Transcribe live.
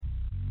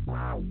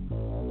Are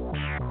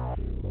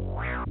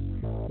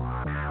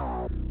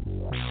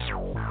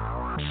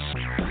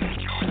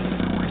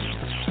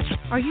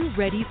you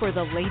ready for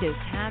the latest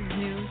Habs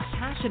news,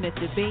 passionate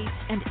debate,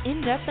 and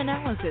in-depth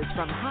analysis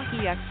from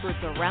hockey experts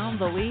around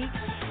the league?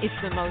 It's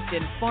the most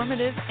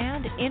informative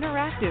and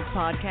interactive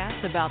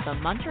podcast about the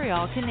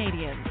Montreal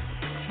Canadiens.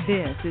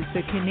 This is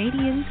the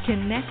Canadiens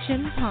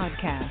Connection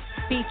podcast,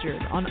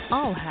 featured on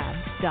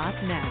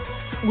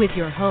allhabs.net, with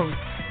your hosts,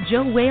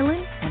 Joe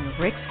Whalen and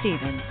Rick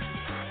Stevens.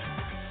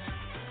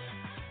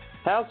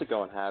 How's it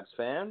going, Habs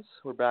fans?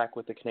 We're back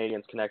with the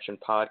Canadiens Connection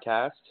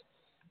podcast.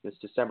 This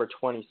December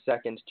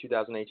 22nd,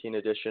 2018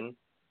 edition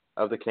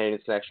of the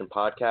Canadiens Connection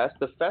podcast,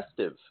 the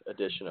festive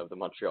edition of the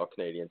Montreal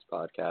Canadiens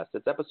podcast.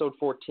 It's episode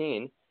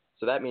 14,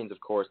 so that means, of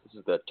course, this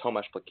is the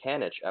Tomasz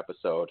Plekanec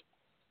episode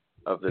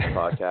of this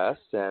podcast,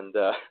 and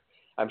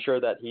I'm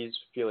sure that he's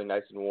feeling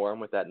nice and warm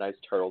with that nice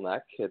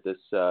turtleneck at this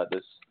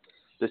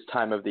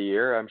time of the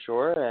year, I'm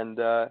sure. And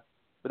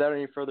without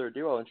any further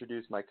ado, I'll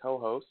introduce my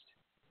co-host,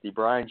 the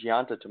Brian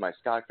Giunta to my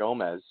Scott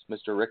Gomez,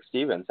 Mr. Rick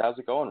Stevens. How's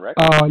it going, Rick?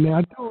 Oh,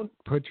 now don't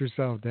put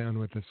yourself down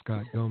with the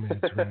Scott Gomez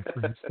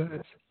reference.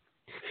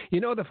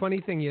 The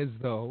funny thing is,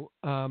 though,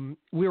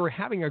 we were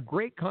having a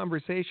great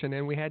conversation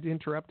and we had to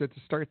interrupt it to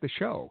start the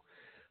show.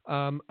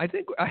 I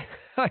think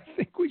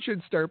we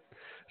should start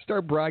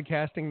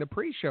broadcasting the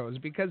pre-shows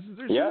because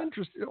there's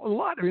a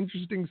lot of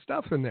interesting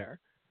stuff in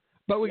there.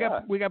 But we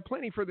got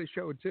plenty for the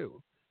show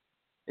too.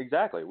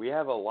 Exactly. We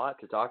have a lot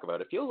to talk about.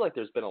 It feels like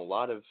there's been a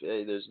lot of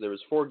there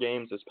was 4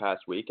 games this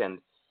past week, and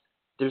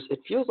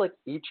it feels like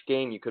each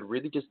game you could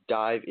really just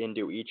dive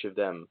into each of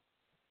them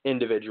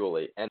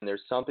individually, and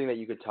there's something that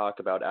you could talk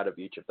about out of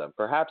each of them.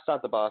 Perhaps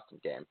not the Boston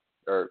game,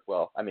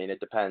 it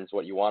depends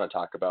what you want to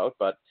talk about,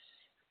 but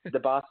the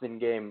Boston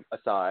game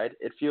aside,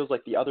 it feels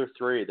like the other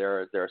 3,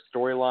 there are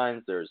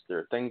storylines, there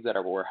are things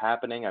that were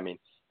happening. I mean,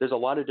 there's a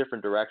lot of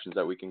different directions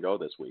that we can go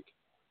this week.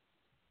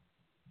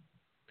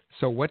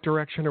 So what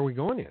direction are we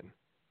going in?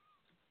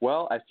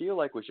 Well, I feel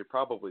like we should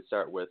probably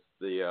start with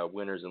the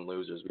winners and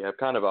losers. We have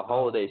kind of a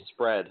holiday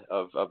spread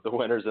of the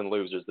winners and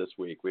losers this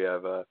week. We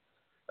have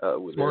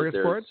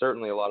there's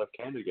certainly a lot of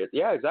candidates.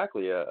 Yeah,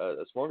 exactly,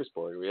 a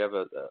smorgasbord. We have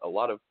a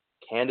lot of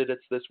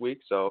candidates this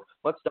week, so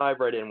let's dive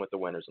right in with the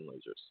winners and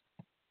losers.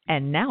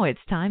 And now it's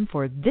time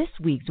for this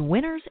week's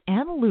winners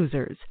and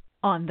losers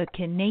on the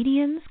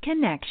Canadiens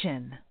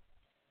Connection.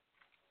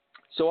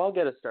 So I'll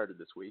get us started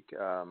this week.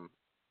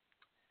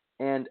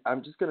 And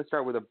I'm just going to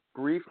start with a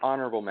brief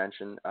honorable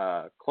mention.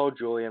 Claude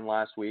Julien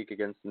last week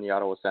against the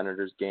Ottawa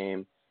Senators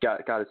game got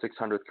a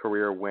 600th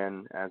career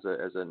win as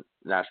a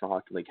National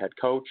Hockey League head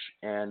coach,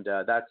 and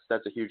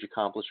that's a huge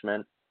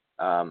accomplishment.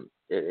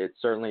 It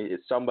certainly is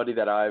somebody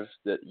that I've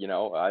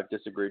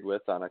disagreed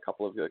with on a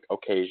couple of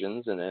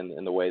occasions, and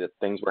in the way that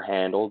things were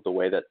handled, the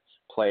way that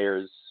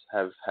players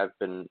have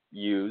been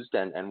used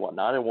and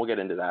whatnot, and we'll get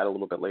into that a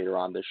little bit later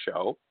on this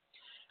show.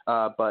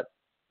 But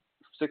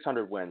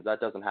 600 wins, that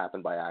doesn't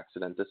happen by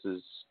accident. This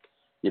is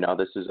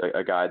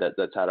a guy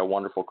that's had a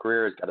wonderful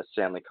career. He's got a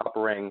Stanley Cup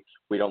ring.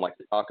 We don't like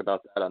to talk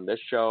about that on this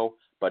show,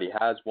 but he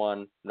has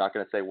one. I'm not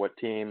going to say what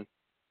team.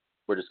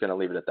 We're just going to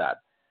leave it at that.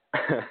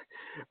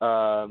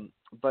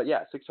 But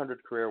yeah,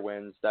 600 career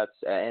wins.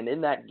 And in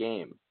that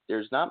game,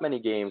 there's not many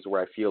games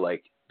where I feel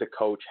like the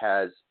coach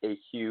has a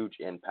huge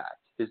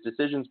impact. His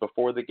decisions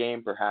before the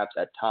game perhaps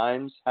at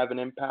times have an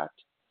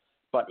impact,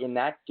 but in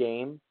that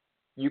game,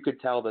 you could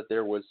tell that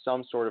there was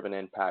some sort of an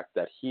impact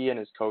that he and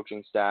his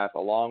coaching staff,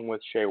 along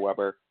with Shea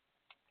Weber,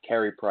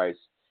 Carey Price,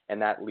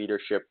 and that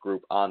leadership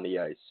group on the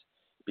ice,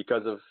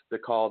 because of the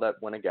call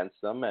that went against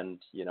them. And,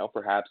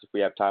 perhaps if we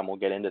have time, we'll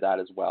get into that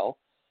as well.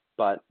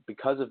 But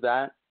because of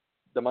that,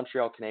 the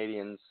Montreal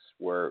Canadiens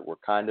were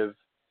kind of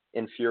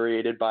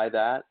infuriated by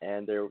that.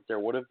 And there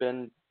would have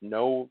been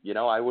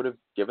I would have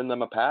given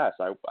them a pass.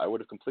 I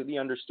would have completely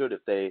understood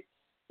if they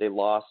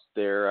lost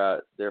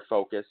their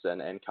focus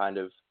and kind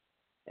of,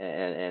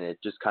 and it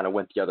just kind of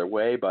went the other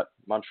way. But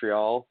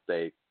Montreal,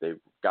 they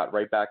got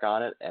right back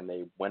on it, and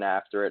they went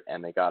after it,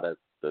 and they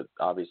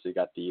obviously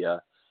got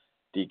the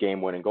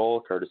game-winning goal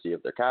courtesy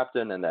of their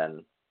captain, and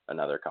then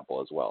another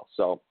couple as well.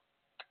 So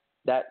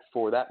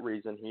for that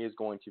reason, he is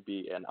going to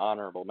be an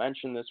honorable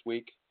mention this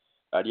week.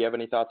 Do you have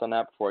any thoughts on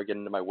that before I get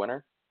into my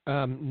winner?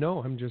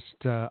 No, I'm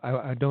just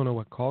I don't know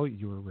what call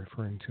you were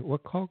referring to.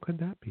 What call could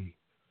that be?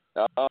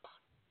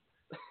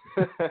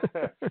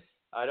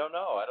 I don't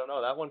know.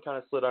 That one kind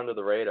of slid under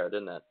the radar,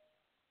 didn't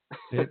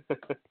it?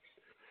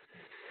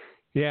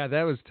 Yeah,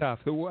 that was tough.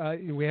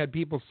 We had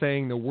people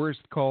saying the worst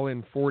call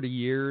in 40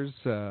 years.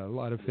 A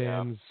lot of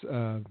fans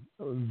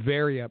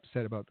very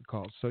upset about the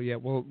call. So yeah,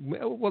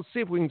 we'll see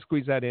if we can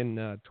squeeze that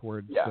in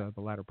towards the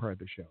latter part of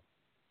the show.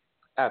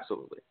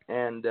 Absolutely.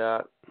 And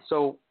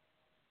so,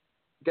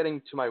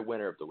 getting to my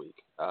winner of the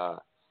week,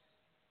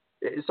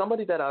 is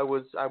somebody that I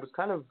was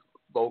kind of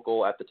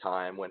vocal at the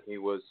time when he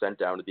was sent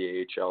down to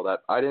the AHL that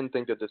I didn't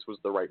think that this was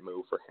the right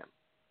move for him,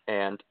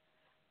 and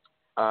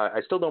I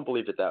still don't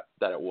believe that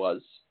it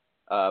was.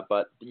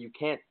 But you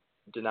can't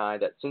deny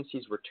that since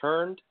he's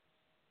returned,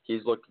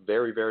 he's looked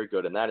very, very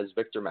good, and that is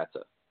Victor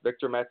Mete.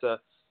 Victor Mete,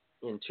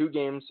 in 2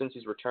 games since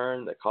he's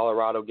returned, the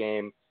Colorado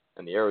game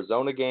and the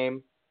Arizona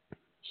game,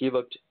 he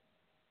looked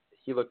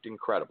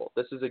incredible.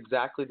 This is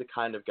exactly the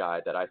kind of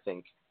guy that I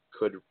think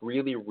could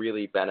really,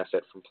 really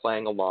benefit from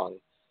playing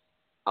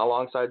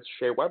alongside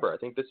Shea Weber. I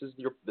think this is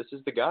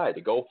the guy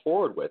to go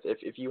forward with.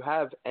 If you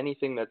have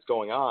anything that's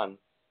going on,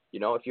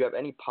 if you have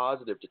any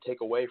positive to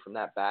take away from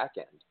that back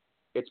end,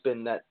 it's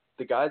been that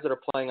the guys that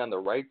are playing on the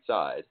right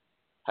side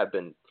have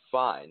been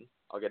fine.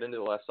 I'll get into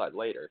the left side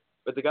later.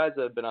 But the guys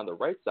that have been on the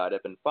right side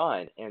have been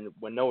fine. And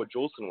when Noah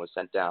Juulsen was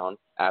sent down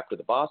after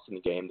the Boston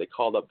game, they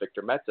called up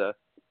Victor Mete.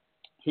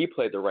 He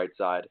played the right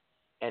side,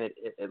 and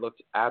it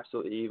looked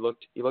absolutely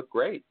 – he looked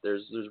great.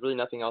 There's really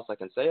nothing else I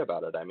can say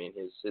about it. I mean,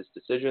 his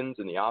decisions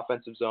in the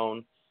offensive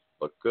zone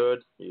looked good.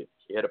 He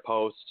hit a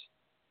post.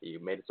 He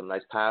made some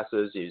nice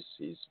passes. He's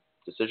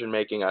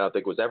decision-making, I don't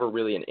think, was ever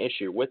really an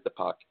issue with the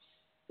puck.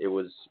 It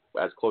was,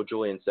 as Claude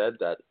Julien said,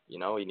 that,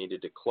 he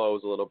needed to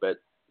close a little bit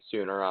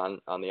sooner on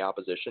the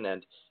opposition.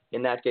 And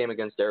in that game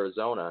against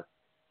Arizona,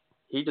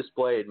 he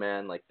displayed,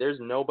 man, like there's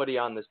nobody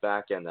on this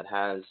back end that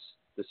has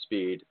the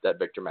speed that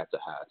Victor Mete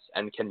has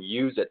and can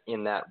use it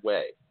in that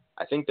way.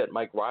 I think that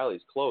Mike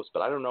Riley's close,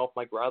 but I don't know if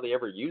Mike Riley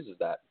ever uses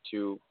that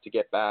to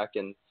get back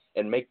and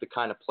make the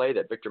kind of play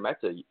that Victor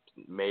Mete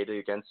made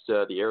against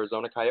the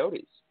Arizona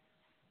Coyotes.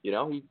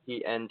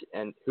 He and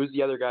who's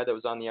the other guy that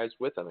was on the ice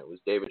with him? It was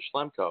David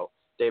Schlemko.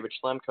 David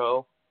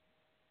Schlemko,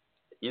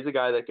 he's a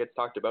guy that gets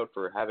talked about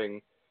for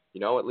having,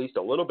 at least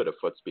a little bit of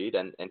foot speed,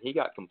 and he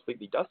got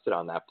completely dusted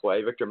on that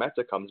play. Victor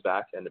Mete comes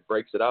back and it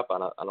breaks it up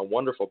on a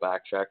wonderful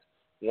back check,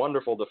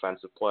 wonderful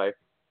defensive play.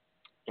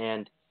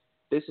 And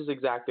this is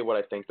exactly what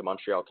I think the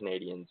Montreal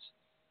Canadiens,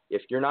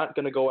 if you're not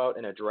going to go out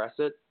and address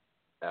it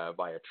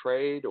via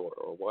trade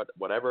or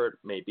whatever it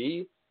may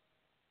be,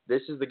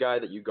 this is the guy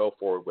that you go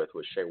forward with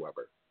Shea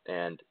Weber.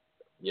 And,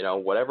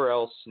 whatever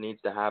else needs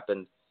to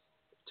happen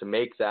to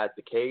make that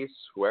the case,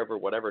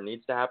 whatever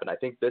needs to happen, I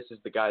think this is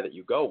the guy that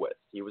you go with.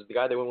 He was the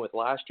guy they went with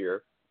last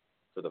year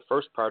for the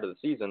first part of the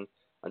season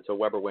until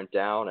Weber went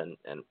down,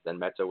 and then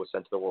Mete was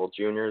sent to the World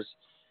Juniors,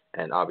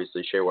 and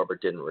obviously Shea Weber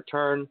didn't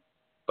return.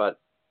 But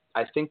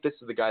I think this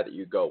is the guy that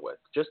you go with.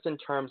 Just in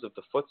terms of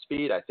the foot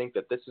speed, I think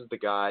that this is the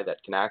guy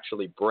that can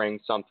actually bring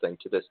something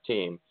to this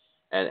team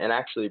and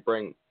actually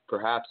bring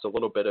perhaps a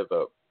little bit of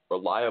a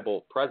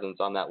reliable presence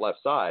on that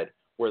left side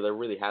where there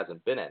really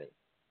hasn't been any.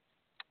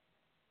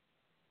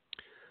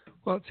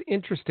 Well, it's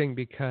interesting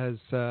because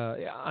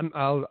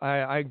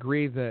I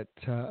agree that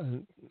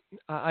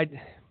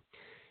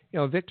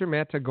Victor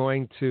Mete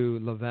going to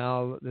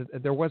Laval, the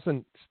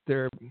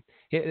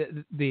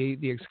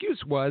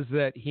excuse was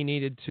that he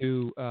needed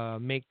to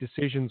make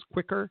decisions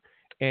quicker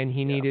and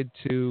he needed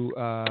to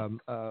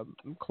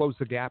close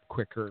the gap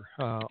quicker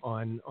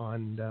on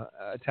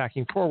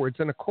attacking forwards.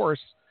 And of course,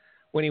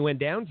 when he went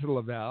down to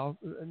Laval,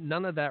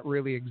 none of that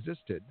really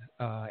existed.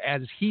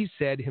 As he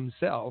said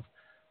himself,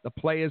 the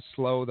play is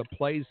slow, the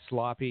play is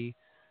sloppy,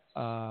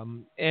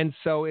 and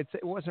so it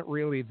wasn't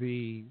really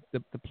the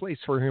place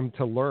for him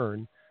to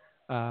learn.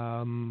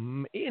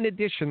 In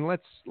addition,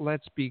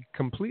 let's be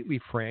completely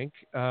frank.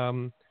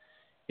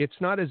 It's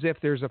not as if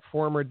there's a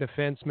former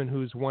defenseman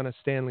who's won a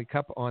Stanley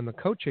Cup on the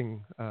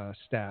coaching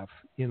staff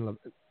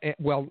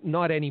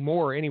not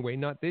anymore anyway,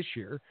 not this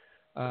year.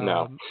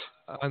 No.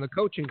 On the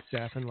coaching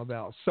staff in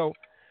Laval. So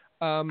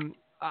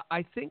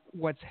I think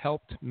what's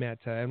helped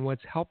Mete and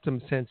what's helped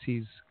him since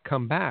he's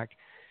come back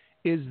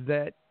is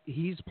that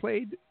he's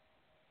played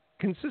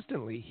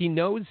consistently. He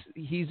knows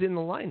he's in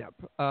the lineup,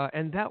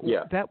 and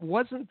that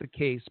wasn't the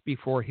case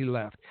before he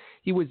left.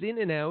 He was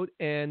in and out,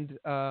 and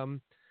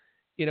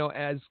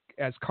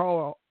as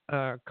Carl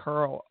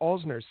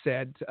Alsner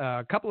said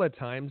a couple of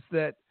times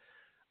that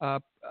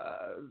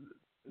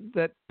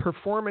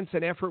performance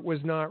and effort was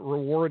not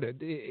rewarded.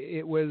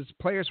 It was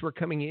players were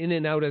coming in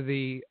and out of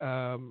the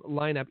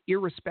lineup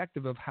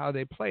irrespective of how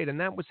they played, and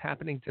that was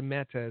happening to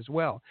Mete as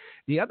well.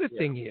 The other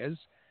thing is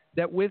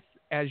that with,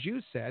 as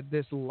you said,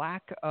 this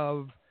lack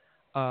of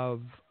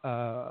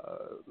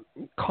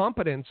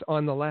competence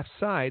on the left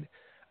side,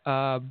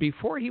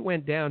 before he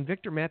went down,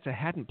 Victor Mete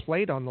hadn't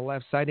played on the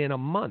left side in a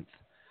month.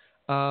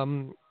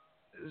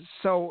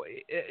 So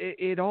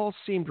it all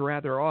seemed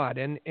rather odd,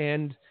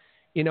 and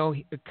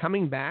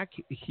coming back,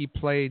 he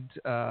played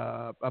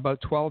about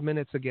 12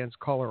 minutes against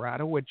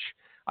Colorado, which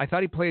I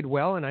thought he played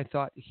well, and I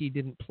thought he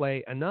didn't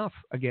play enough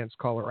against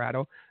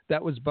Colorado.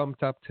 That was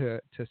bumped up to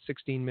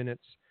 16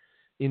 minutes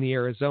in the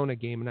Arizona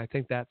game, and I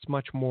think that's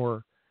much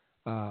more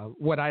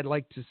what I'd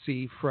like to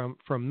see from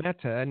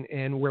Mete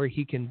and where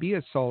he can be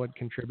a solid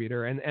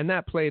contributor. And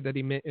that play that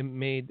he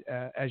made,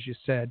 as you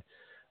said,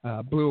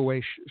 blew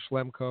away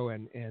Schlemko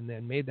and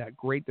then made that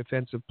great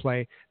defensive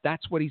play.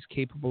 That's what he's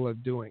capable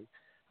of doing.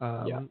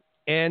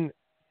 And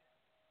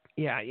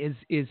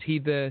is he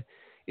the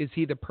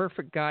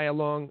perfect guy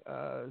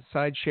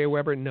alongside Shea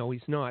Weber? No,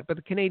 he's not. But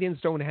the Canadians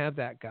don't have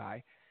that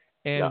guy.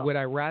 And would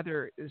I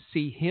rather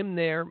see him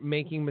there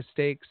making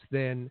mistakes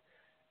than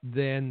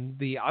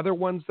the other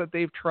ones that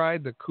they've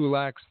tried, the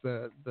Kulaks,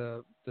 the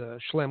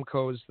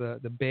Schlemkos,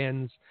 the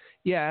Bens.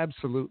 Yeah,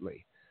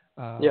 absolutely.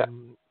 Yeah.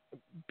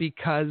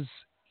 Because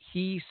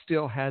he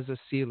still has a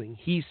ceiling.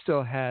 He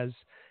still has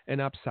an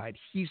upside.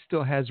 He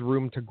still has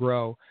room to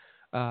grow.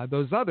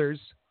 Those others,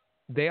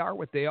 they are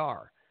what they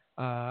are.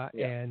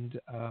 And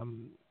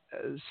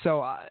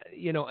so,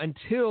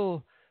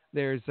 until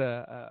there's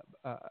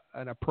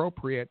an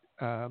appropriate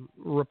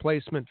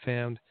replacement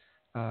found,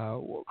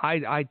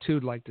 I too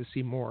would like to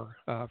see more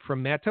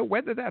from Meta,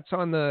 whether that's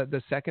on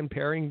the second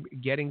pairing,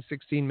 getting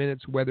 16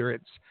 minutes, whether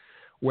it's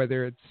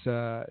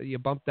you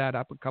bump that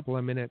up a couple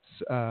of minutes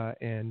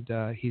and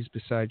he's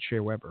beside Shea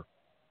Weber.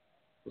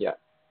 Yeah.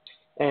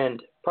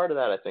 And part of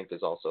that, I think,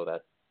 is also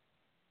that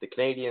the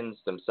Canadians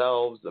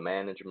themselves, the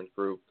management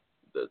group,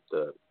 the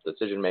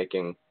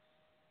decision-making,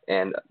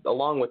 and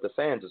along with the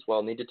fans as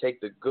well, need to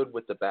take the good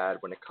with the bad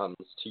when it comes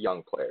to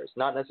young players.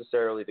 Not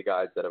necessarily the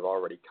guys that have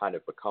already kind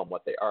of become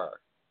what they are,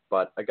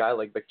 but a guy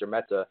like Victor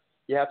Mete,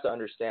 you have to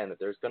understand that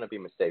there's going to be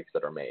mistakes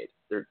that are made.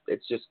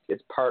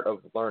 It's part of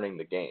learning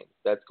the game.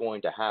 That's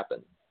going to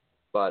happen.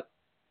 But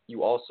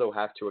you also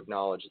have to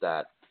acknowledge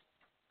that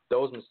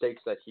those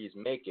mistakes that he's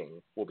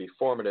making will be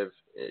formative,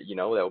 that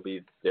will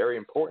be very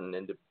important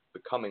into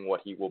becoming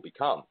what he will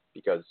become,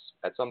 because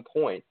at some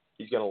point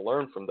he's going to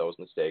learn from those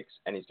mistakes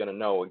and he's going to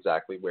know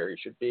exactly where he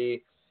should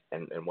be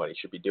and what he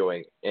should be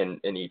doing in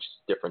each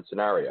different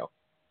scenario.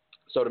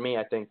 So to me,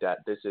 I think that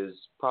this is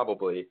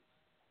probably,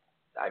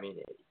 I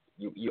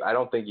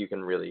don't think you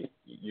can really,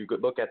 you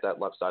could look at that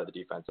left side of the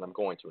defense, and I'm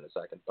going to in a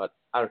second, but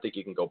I don't think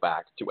you can go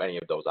back to any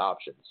of those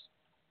options.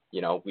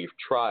 We've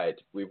tried,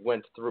 we've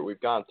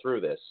gone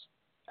through this.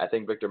 I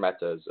think Victor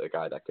Mete is a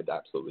guy that could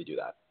absolutely do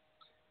that.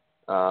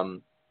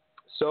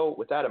 So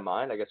with that in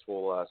mind, I guess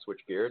we'll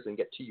switch gears and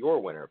get to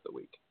your winner of the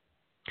week.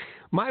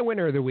 My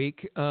winner of the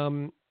week,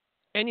 and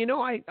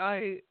I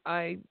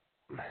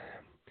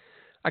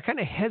kind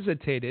of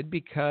hesitated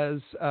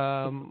because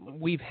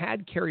we've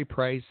had Carey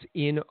Price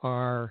in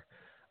our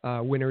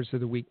winners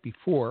of the week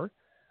before.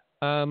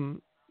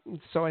 So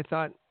I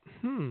thought,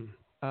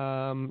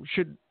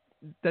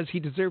 does he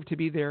deserve to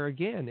be there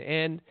again?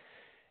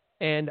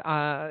 And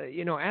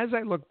as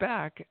I look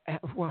back,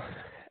 well,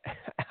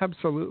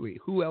 absolutely.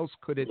 Who else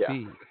could it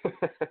be?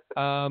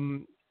 For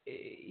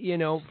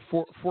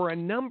a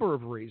number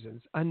of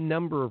reasons.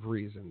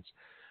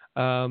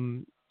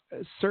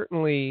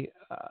 Certainly,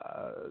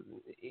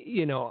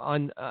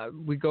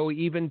 we go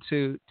even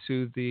to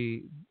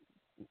the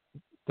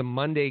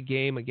Monday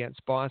game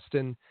against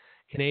Boston.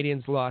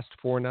 Canadians lost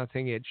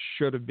 4-0. It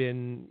should have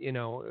been,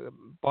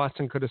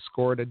 Boston could have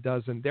scored a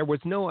dozen. There was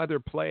no other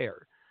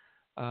player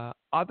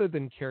other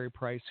than Carey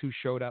Price who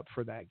showed up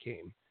for that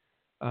game.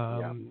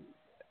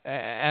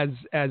 As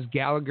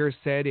Gallagher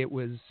said, it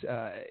was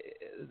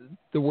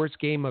the worst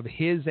game of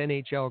his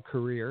NHL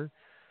career.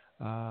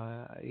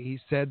 He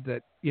said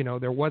that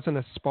there wasn't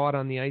a spot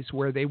on the ice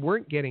where they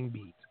weren't getting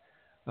beat,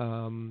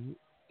 and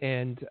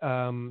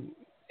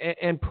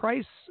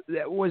Price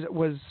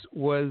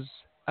was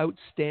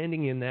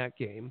outstanding in that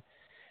game.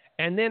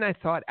 And then I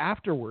thought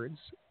afterwards,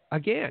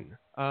 again,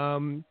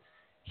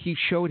 he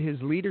showed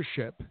his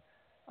leadership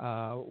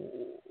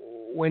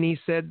when he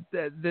said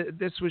that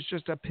this was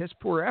just a piss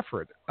poor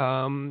effort.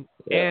 And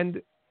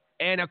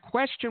a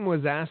question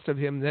was asked of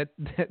him that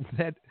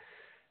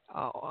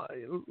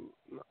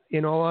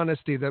in all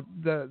honesty,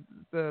 the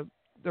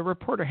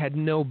reporter had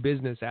no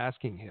business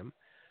asking him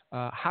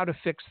how to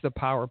fix the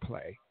power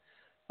play.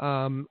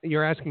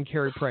 You're asking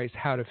Carey Price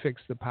how to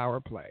fix the power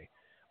play.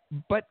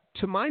 But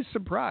to my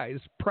surprise,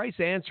 Price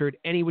answered,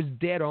 and he was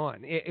dead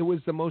on. It was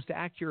the most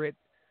accurate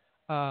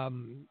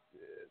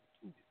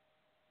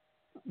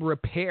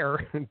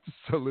repair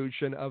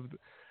solution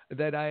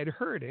that I had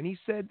heard. And he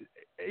said,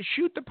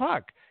 shoot the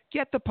puck,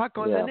 get the puck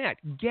on the net,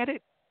 get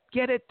it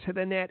to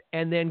the net,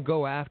 and then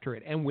go after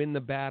it and win the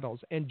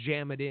battles and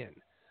jam it in.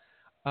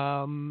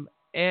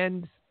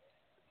 And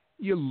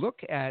you look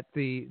at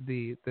the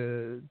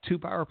 2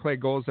 power play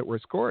goals that were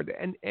scored,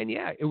 and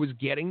it was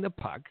getting the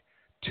puck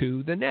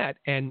to the net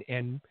and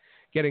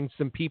getting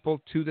some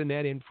people to the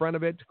net in front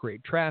of it to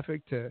create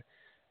traffic, to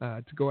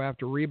go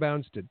after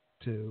rebounds,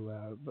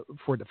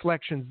 for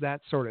deflections,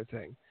 that sort of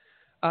thing.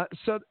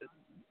 So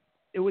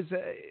it was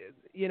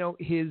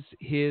his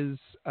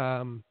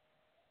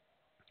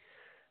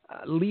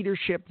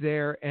leadership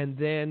there, and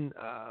then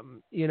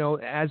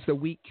as the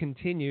week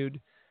continued,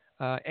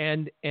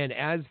 and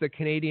as the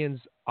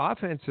Canadians'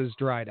 offenses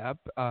dried up,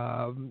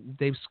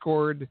 they've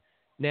scored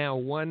now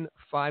 1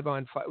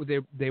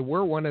 5-on-5. They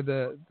were one of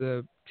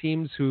the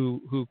teams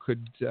who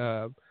could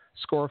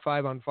score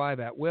 5-on-5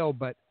 at will,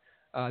 but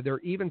their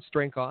even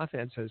strength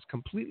offense has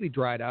completely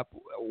dried up.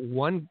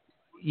 1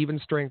 even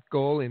strength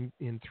goal in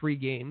 3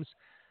 games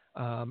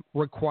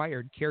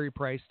required Carey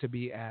Price to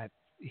be at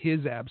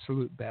his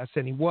absolute best,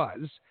 and he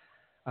was.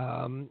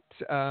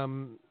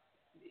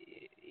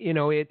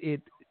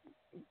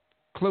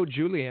 Claude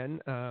Julien,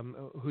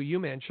 who you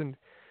mentioned,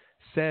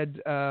 said,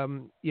 I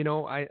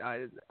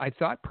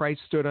thought Price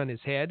stood on his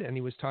head, and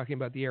he was talking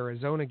about the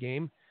Arizona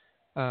game,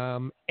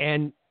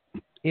 and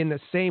in the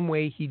same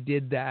way he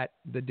did that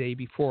the day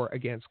before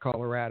against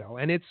Colorado.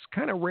 And it's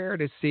kind of rare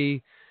to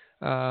see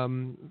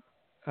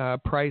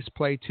Price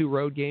play 2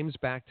 road games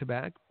back to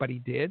back, but he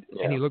did,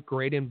 and he looked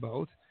great in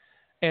both.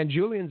 And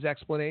Julian's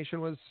explanation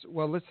was,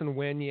 well, listen,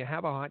 when you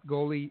have a hot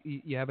goalie,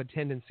 you have a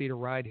tendency to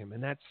ride him,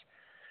 and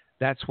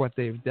that's what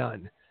they've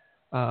done.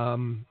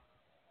 And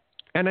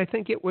I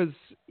think it was,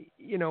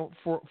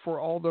 for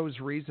all those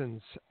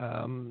reasons,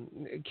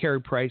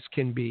 Carey Price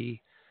can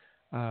be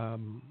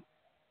the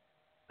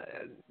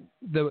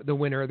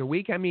winner of the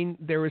week. I mean,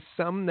 there was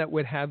some that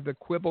would have the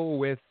quibble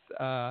with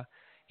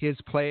his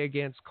play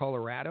against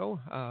Colorado.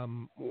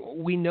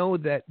 We know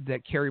that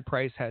Carey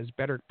Price has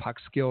better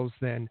puck skills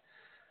than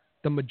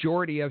the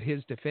majority of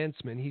his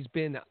defensemen. He's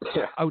been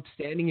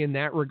outstanding in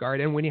that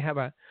regard. And when you have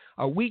a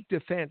weak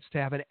defense, to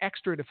have an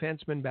extra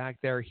defenseman back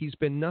there, he's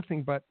been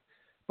nothing but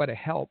a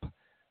help.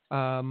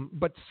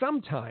 But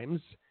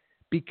sometimes,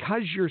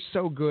 because you're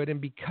so good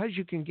and because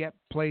you can get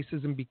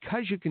places and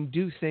because you can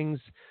do things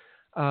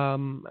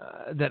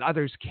that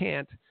others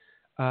can't,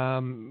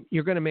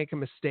 you're going to make a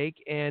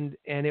mistake. And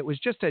it was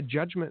just a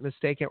judgment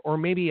mistake, or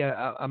maybe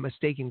a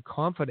mistake in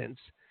confidence.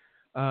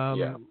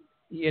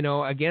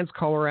 Against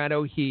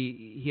Colorado,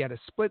 he had a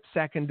split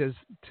second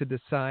to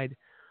decide,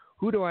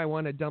 who do I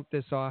want to dump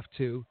this off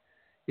to?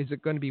 Is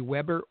it going to be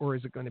Weber or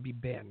is it going to be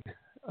Ben?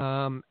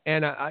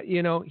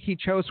 He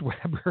chose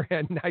Weber,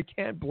 and I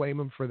can't blame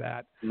him for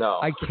that. No,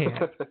 I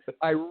can't.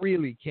 I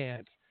really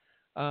can't.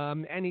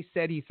 And he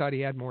said he thought he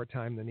had more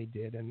time than he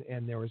did,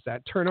 and there was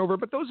that turnover.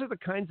 But those are the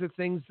kinds of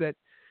things that,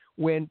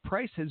 when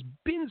Price has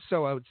been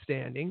so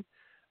outstanding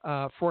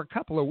for a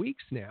couple of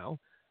weeks now,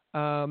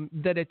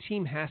 that a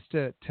team has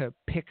to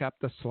pick up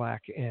the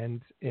slack,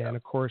 and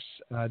of course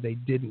they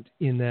didn't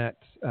in that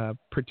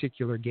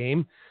particular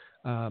game.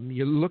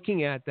 You're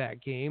looking at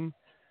that game,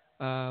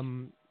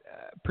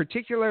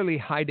 particularly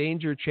high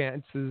danger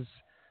chances.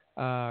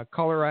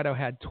 Colorado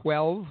had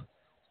 12,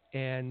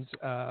 and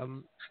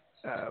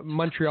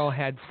Montreal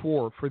had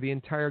 4 for the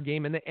entire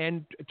game,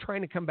 and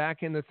trying to come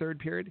back in the third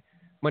period,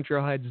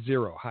 Montreal had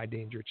 0 high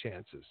danger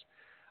chances.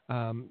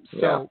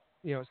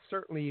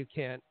 Certainly you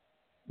can't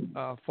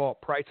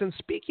fault Price. And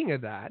speaking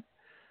of that,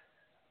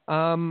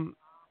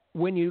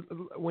 when you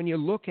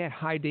look at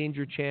high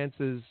danger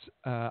chances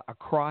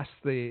across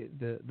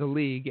the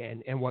league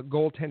and what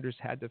goaltenders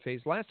had to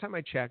face, last time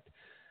I checked,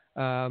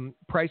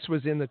 Price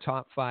was in the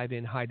top 5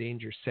 in high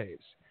danger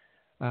saves,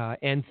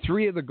 and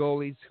 3 of the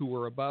goalies who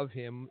were above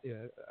him,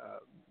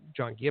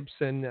 John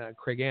Gibson,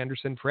 Craig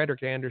Anderson,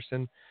 Frederik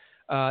Anderson,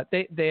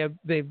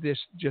 they've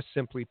just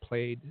simply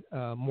played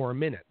more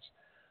minutes.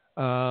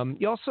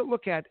 You also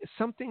look at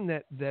something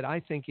that I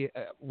think,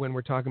 when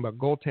we're talking about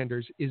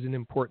goaltenders, is an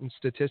important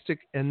statistic,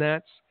 and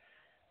that's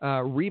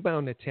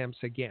rebound attempts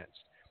against.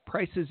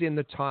 Price is in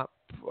the top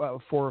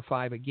 4 or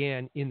 5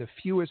 again in the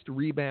fewest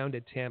rebound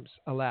attempts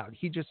allowed.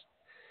 He just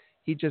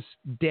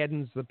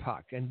deadens the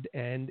puck,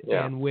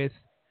 and with,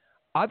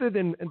 other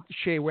than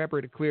Shea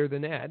Weber to clear the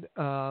net,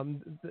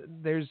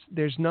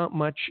 there's not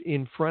much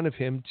in front of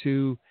him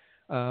to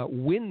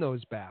win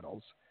those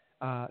battles.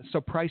 So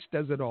Price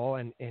does it all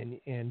and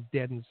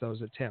deadens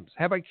those attempts.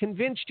 Have I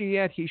convinced you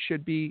yet he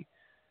should be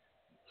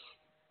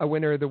a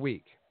winner of the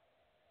week?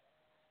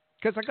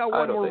 Because I got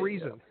one more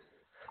reason.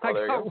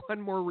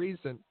 One more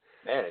reason.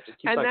 Man, it just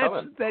keeps on coming.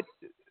 And that's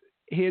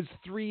his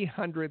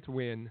 300th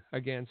win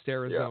against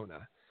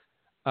Arizona.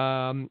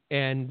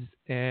 And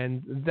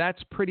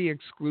that's pretty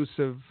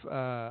exclusive,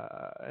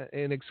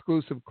 an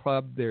exclusive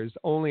club. There's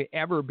only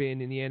ever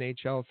been in the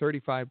NHL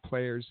 35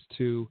 players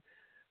to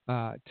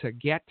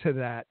get to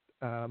that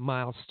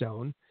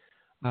milestone.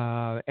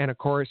 And of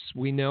course,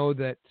 we know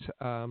that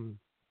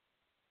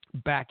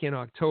back in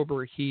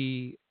October,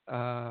 he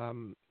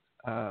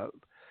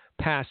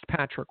passed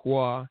Patrick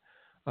Roy,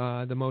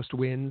 the most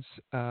wins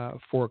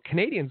for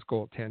Canadians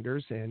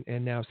goaltenders,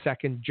 and now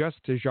second just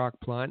to Jacques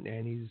Plante.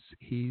 And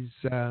he's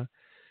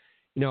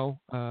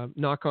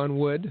knock on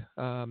wood,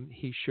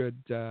 he should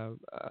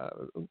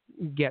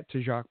get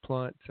to Jacques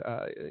Plante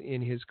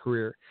in his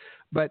career.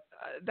 But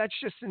that's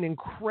just an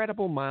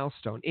incredible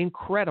milestone,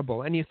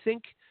 incredible. And you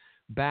think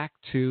back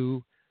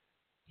to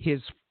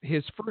his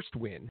first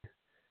win,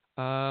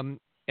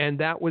 and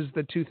that was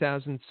the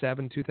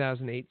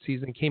 2007-2008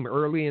 season. Came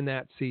early in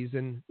that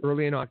season,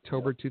 early in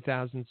October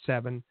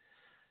 2007.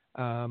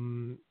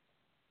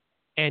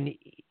 And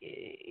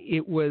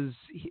it was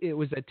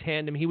a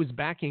tandem. He was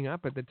backing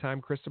up at the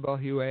time, Cristobal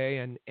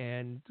Huet,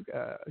 and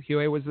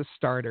Huet was the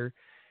starter.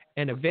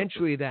 And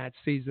eventually that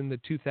season, the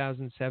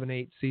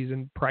 2007-08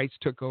 season, Price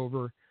took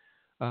over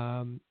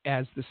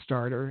as the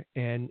starter,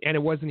 and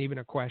it wasn't even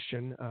a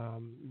question.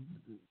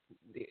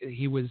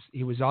 He was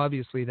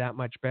obviously that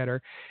much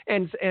better.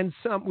 And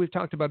some, we've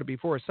talked about it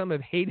before, some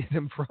have hated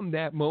him from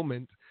that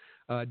moment,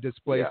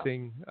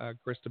 displacing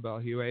Cristobal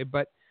Huet.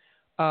 But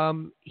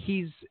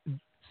he's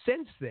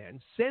since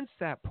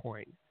that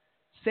point,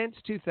 since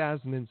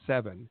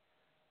 2007,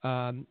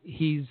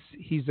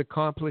 he's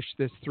accomplished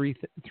this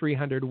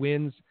 300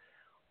 wins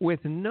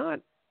with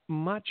not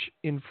much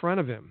in front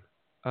of him.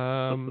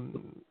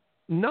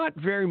 not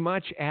very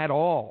much at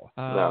all.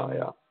 No,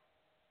 yeah.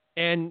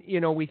 And,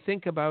 we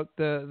think about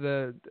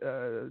the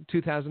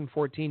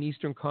 2014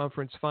 Eastern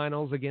Conference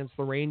Finals against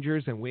the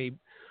Rangers, and we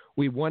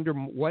wonder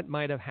what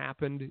might have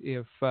happened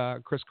if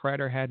Chris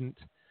Kreider hadn't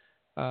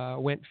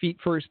went feet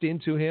first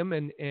into him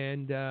and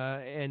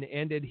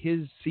ended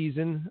his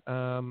season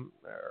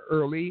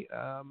early.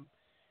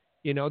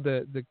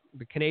 The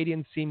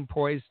Canadiens seem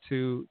poised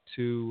to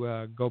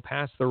go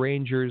past the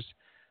Rangers,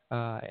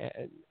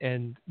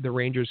 and the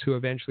Rangers, who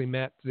eventually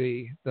met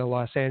the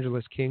Los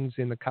Angeles Kings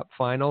in the Cup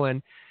final,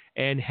 and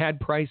had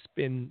Price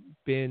been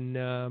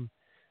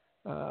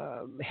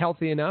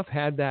healthy enough,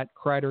 had that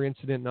Kreider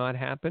incident not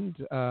happened,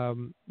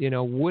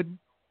 would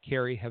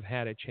Carey have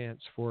had a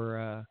chance for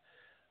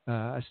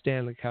a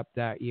Stanley Cup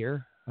that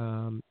year?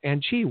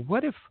 And gee,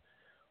 what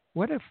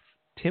if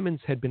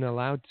Timmins had been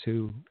allowed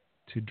to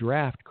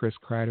draft Chris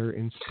Kreider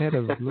instead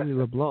of Louis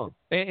LeBlanc?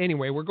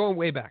 Anyway, we're going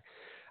way back.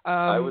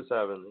 I was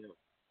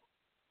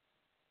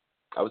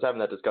having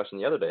that discussion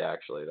the other day.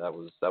 Actually, that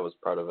was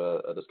part of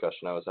a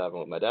discussion I was having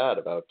with my dad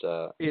about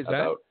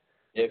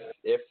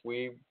if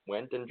we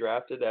went and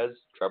drafted, as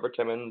Trevor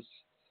Timmins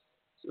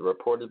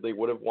reportedly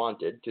would have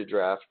wanted to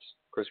draft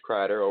Chris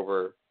Kreider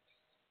over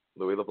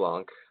Louis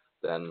LeBlanc,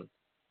 then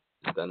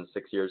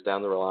 6 years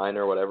down the line,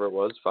 or whatever it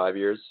was, 5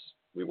 years,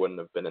 we wouldn't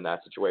have been in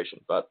that situation.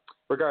 But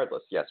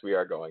regardless, yes, we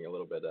are going a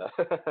little bit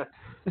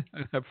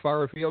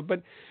far afield.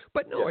 But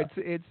no, yeah.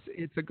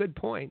 It's a good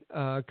point,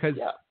 because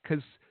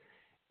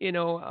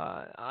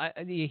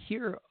you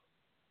hear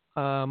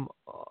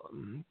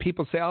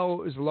people say,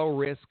 "Oh, it was low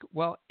risk."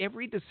 Well,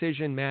 every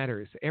decision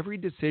matters. Every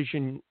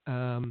decision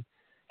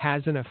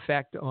has an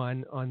effect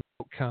on the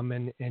outcome,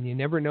 and you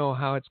never know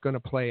how it's going to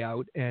play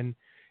out. And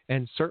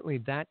certainly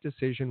that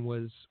decision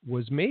was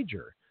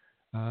major.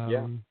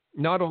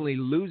 Not only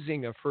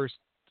losing a first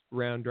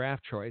round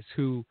draft choice,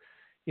 who,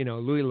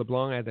 Louis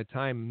LeBlanc at the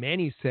time,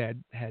 many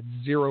said had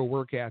zero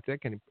work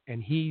ethic,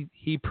 and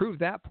he proved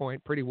that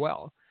point pretty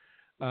well.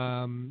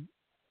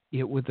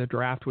 The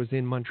draft was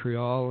in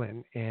Montreal,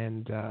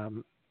 and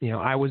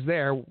I was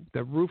there.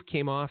 The roof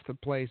came off the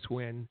place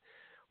when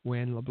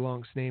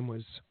LeBlanc's name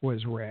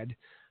was read,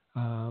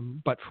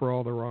 but for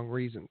all the wrong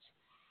reasons.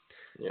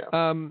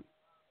 Yeah.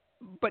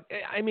 But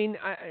I mean,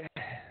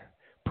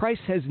 Price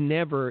has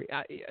never.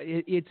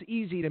 It's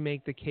easy to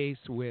make the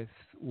case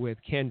with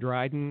Ken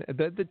Dryden.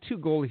 The two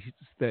goalies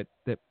that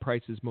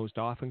Price is most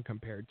often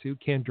compared to,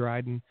 Ken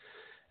Dryden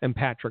and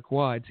Patrick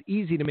Waugh. It's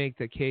easy to make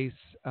the case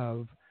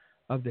of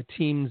the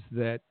teams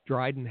that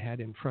Dryden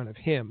had in front of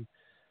him.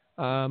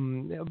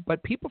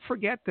 But people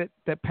forget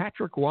that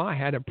Patrick Waugh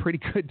had a pretty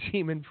good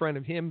team in front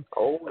of him.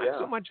 Not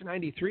so much in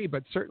 93,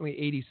 but certainly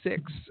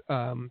 86,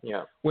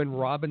 when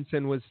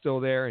Robinson was still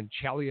there and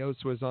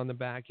Chelios was on the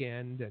back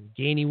end and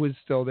Gainey was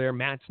still there,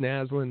 Mats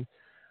Naslund.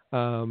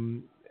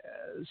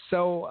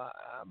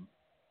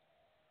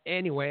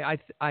 Anyway,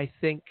 I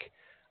think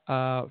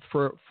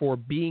for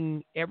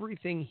being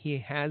everything he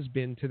has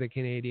been to the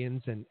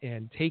Canadiens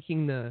and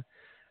taking the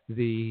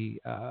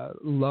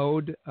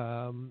load,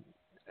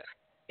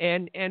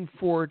 and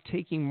for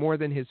taking more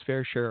than his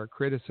fair share of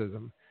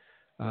criticism,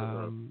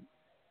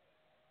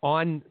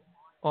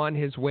 on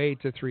his way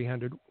to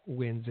 300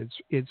 wins,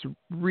 it's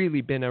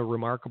really been a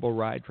remarkable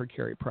ride for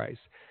Carey Price,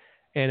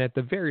 and at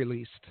the very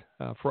least,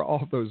 for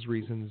all those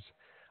reasons,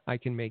 I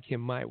can make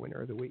him my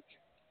winner of the week.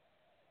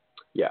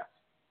 Yeah,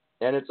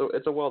 and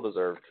it's a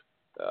well-deserved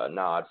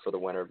nod for the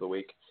winner of the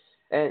week,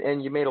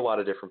 and you made a lot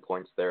of different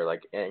points there,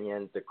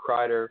 and the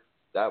Kreider,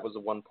 that was the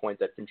one point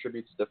that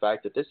contributes to the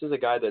fact that this is a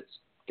guy that's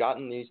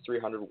gotten these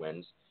 300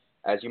 wins,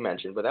 as you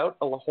mentioned, without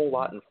a whole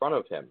lot in front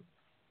of him.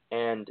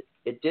 And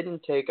it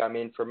didn't take,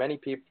 for many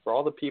people, for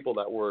all the people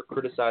that were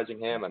criticizing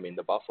him,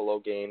 the Buffalo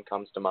game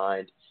comes to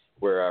mind,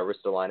 where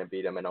Ristolainen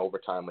beat him in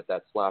overtime with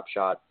that slap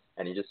shot,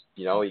 and he just,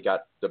 he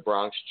got the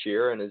Bronx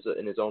cheer in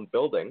his own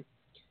building.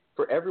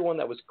 For everyone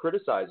that was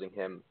criticizing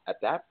him at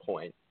that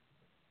point,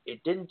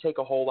 it didn't take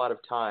a whole lot of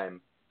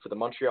time for the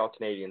Montreal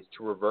Canadiens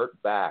to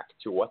revert back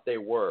to what they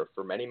were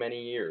for many,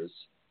 many years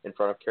in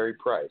front of Carey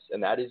Price,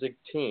 and that is a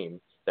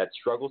team that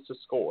struggles to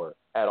score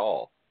at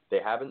all.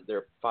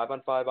 Their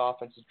 5-on-5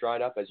 offense has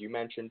dried up, as you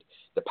mentioned.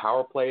 The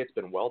power play, it's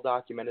been well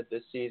documented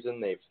this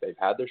season. They've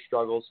had their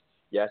struggles.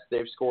 Yes,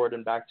 they've scored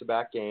in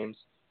back-to-back games.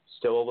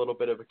 Still a little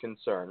bit of a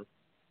concern.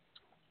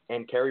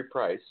 And Carey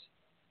Price,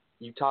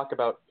 you talk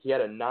about, he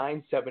had a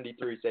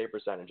 .973 save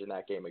percentage in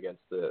that game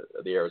against the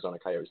Arizona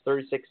Coyotes.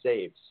 36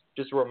 saves,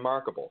 just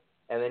remarkable.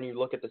 And then you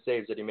look at the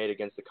saves that he made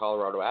against the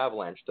Colorado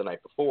Avalanche the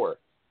night before,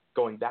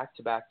 going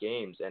back-to-back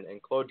games, and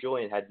Claude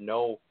Julien had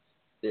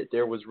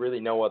there was really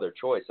no other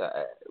choice.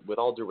 With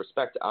all due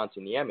respect to Antti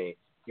Niemi,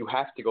 you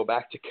have to go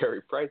back to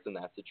Carey Price in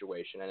that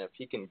situation, and if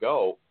he can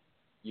go,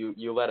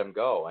 you let him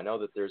go. I know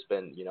that there's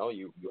been,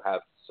 you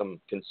have some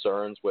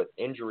concerns with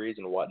injuries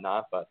and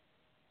whatnot, but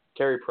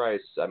Carey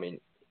Price,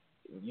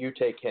 you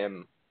take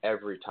him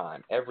every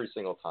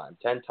single time,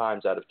 10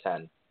 times out of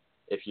 10,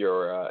 if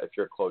you're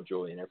Claude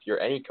Julien, if you're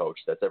any coach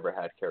that's ever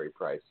had Carey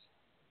Price.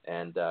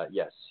 And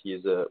yes,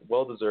 he's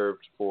well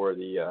deserved for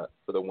the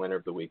winner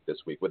of the week this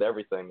week with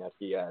everything that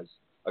he has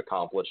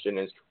accomplished in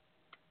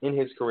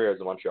his career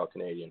as a Montreal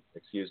Canadien.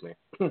 Excuse me.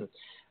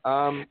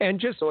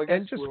 Just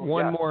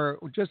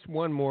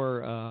one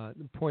more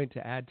point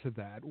to add to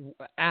that.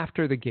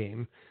 After the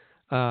game,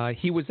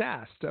 he was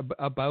asked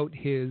about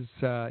his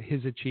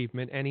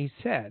achievement, and he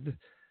said,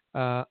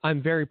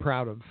 "I'm very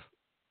proud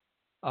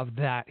of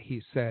that."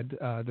 He said,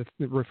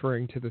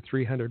 referring to the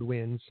 300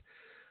 wins.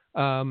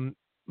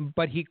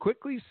 But he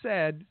quickly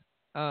said,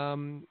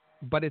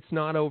 "But it's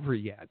not over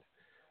yet."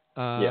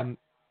 And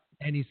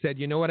he said,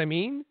 "You know what I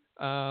mean?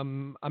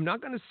 I'm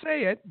not going to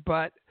say it,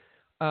 but."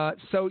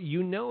 So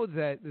you know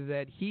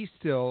that he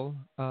still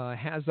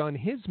has on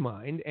his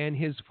mind, and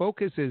his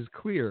focus is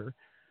clear,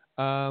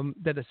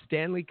 that a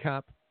Stanley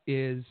Cup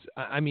is,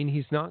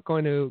 he's not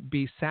going to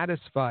be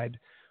satisfied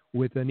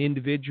with an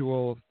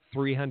individual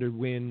 300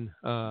 win,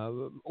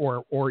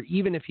 or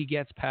even if he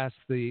gets past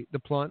the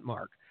Plante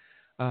mark.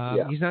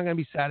 He's not going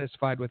to be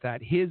satisfied with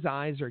that. His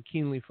eyes are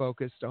keenly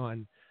focused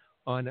on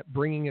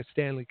bringing a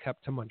Stanley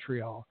Cup to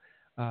Montreal.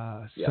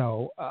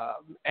 So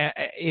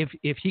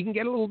if he can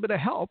get a little bit of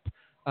help,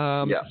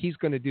 he's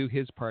going to do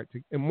his part,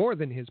 more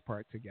than his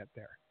part, to get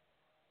there.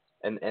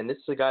 And this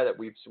is a guy that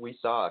we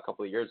saw a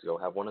couple of years ago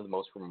have one of the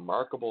most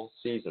remarkable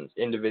seasons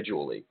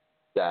individually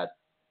that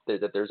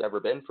there's ever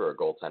been for a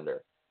goaltender,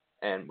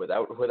 and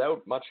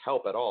without much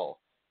help at all.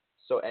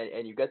 So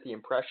and you get the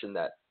impression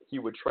that he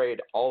would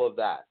trade all of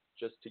that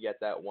just to get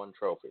that one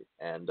trophy.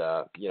 And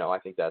I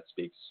think that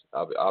speaks.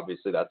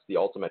 Obviously, that's the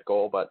ultimate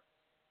goal, but.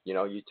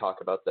 You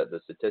talk about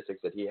the statistics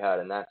that he had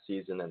in that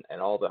season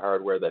and all the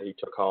hardware that he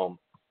took home.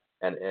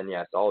 And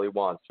yes, all he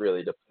wants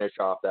really to finish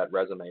off that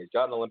resume. He's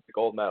got an Olympic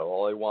gold medal.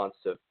 All he wants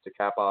to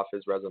cap off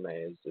his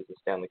resume is a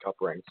Stanley Cup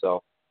ring.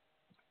 So,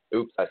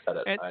 oops, I said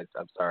it.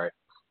 I'm sorry.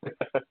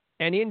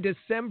 And in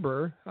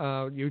December,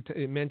 you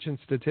mentioned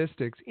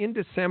statistics. In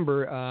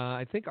December,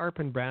 I think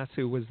Arpon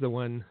Basu was the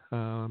one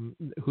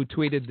who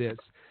tweeted this.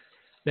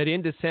 That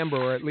in December,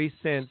 or at least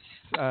since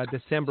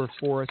December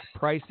 4th,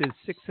 Price is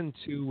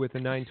 6-2 with a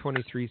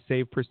 .923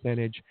 save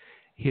percentage.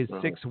 His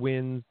 6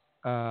 wins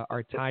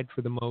are tied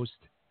for the most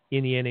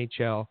in the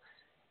NHL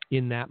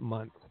in that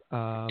month.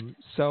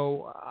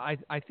 So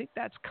I think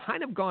that's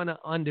kind of gone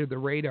under the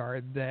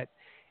radar, that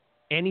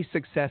any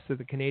success that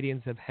the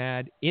Canadians have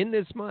had in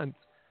this month,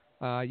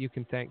 you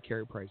can thank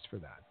Carey Price for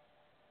that.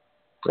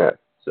 Yeah,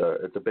 so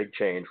it's a big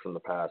change from the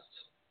past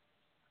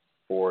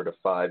 4 to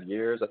 5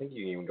 years. I think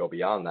you can even go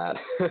beyond that.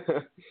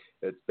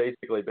 It's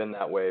basically been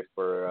that way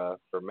for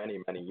many,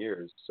 many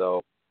years.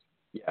 So,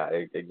 yeah,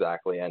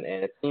 exactly. And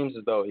it seems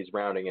as though he's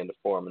rounding into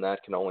form, and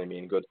that can only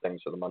mean good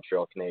things for the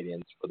Montreal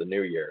Canadiens for the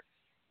new year.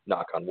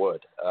 Knock on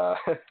wood.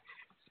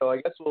 So I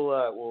guess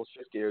we'll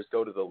shift gears,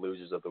 go to the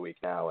losers of the week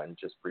now, and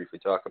just briefly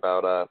talk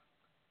about.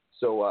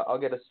 So I'll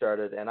get us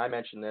started. And I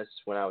mentioned this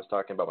when I was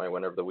talking about my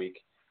winner of the week.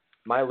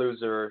 My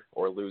loser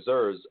or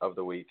losers of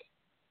the week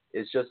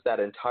is just that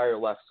entire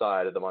left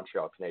side of the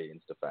Montreal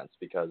Canadiens defense,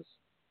 because,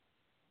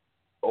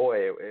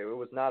 boy, it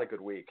was not a good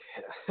week.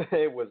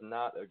 It was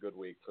not a good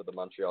week for the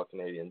Montreal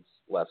Canadiens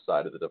left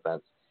side of the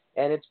defense.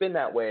 And it's been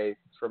that way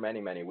for many,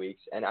 many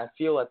weeks. And I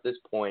feel at this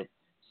point,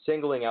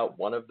 singling out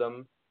one of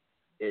them,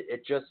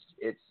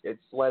 it's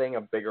letting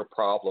a bigger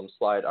problem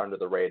slide under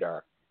the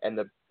radar. And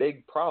the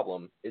big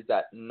problem is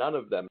that none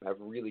of them have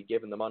really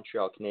given the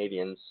Montreal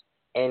Canadiens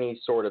any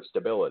sort of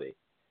stability.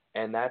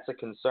 And that's a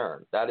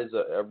concern. That is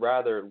a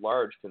rather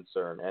large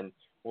concern. And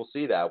we'll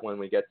see that when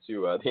we get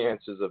to the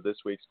answers of this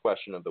week's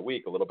question of the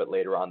week a little bit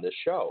later on this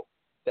show,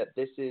 that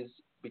this is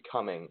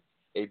becoming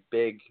a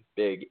big,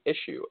 big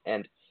issue.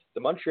 And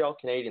the Montreal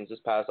Canadiens this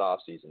past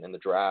offseason in the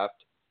draft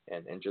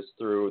and just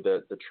through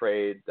the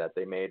trade that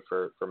they made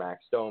for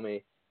Max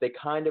Domi, they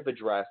kind of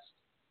addressed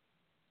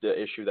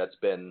the issue that's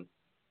been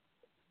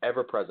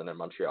ever present in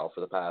Montreal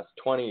for the past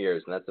 20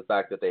 years, and that's the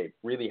fact that they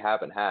really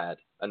haven't had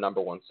a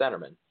number one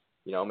centerman.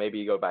 Maybe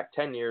you go back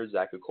 10 years,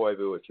 Zaku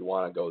Koivu, if you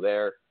want to go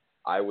there.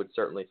 I would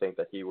certainly think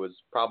that he was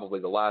probably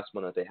the last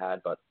one that they had,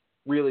 but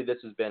really this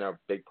has been a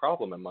big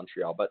problem in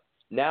Montreal. But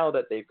now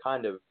that they've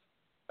kind of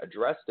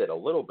addressed it a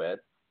little bit,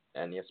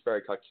 and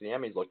Jesperi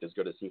Kotkaniemi's looked as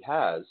good as he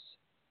has,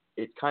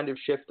 it kind of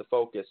shifts the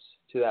focus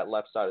to that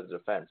left side of the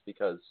defense,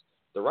 because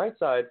the right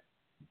side,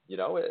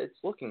 it's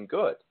looking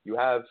good. You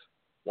have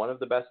one of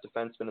the best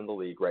defensemen in the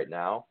league right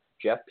now.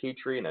 Jeff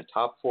Petrie in a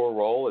top 4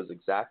 role is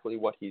exactly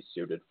what he's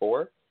suited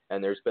for.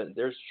 And there's been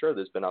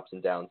ups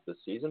and downs this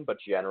season, but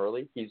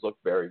generally he's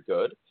looked very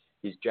good.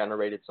 He's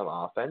generated some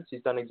offense.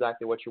 He's done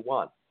exactly what you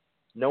want.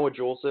 Noah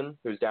Juulsen,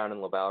 who's down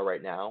in Laval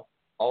right now,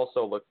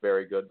 also looked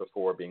very good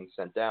before being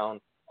sent down.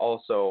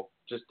 Also,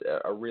 just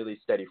a really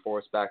steady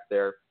force back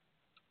there.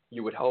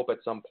 You would hope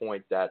at some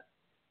point that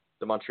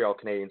the Montreal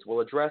Canadiens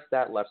will address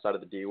that left side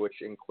of the D,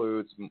 which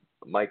includes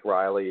Mike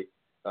Riley,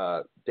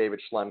 David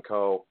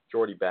Schlemko,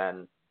 Jordy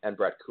Ben, and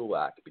Brett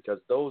Kulak, because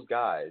those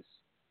guys,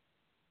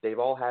 they've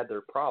all had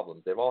their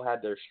problems. They've all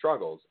had their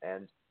struggles,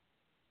 and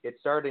it's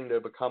starting to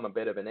become a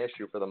bit of an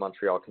issue for the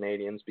Montreal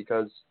Canadiens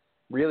because,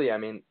 really, I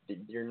mean,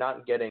 you're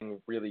not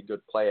getting really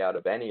good play out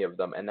of any of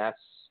them, and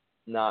that's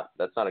not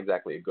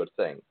exactly a good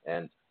thing.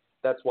 And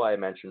that's why I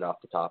mentioned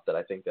off the top that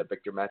I think that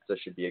Victor Meza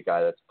should be a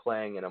guy that's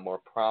playing in a more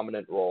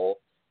prominent role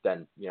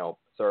than,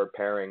 third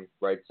pairing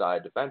right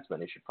side defenseman.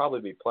 He should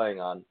probably be playing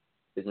on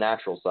his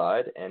natural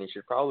side, and he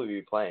should probably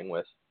be playing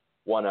with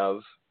one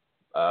of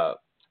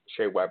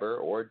Shea Weber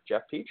or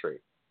Jeff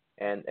Petrie.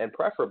 And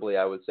preferably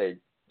I would say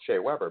Shea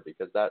Weber,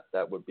 because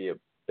that would be a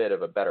bit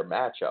of a better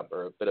matchup,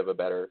 or a bit of a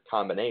better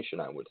combination,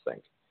 I would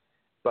think.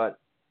 But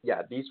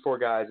yeah, these four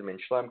guys, I mean,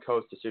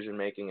 Schlemko's decision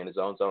making in his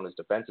own zone, his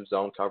defensive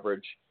zone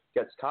coverage,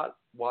 gets caught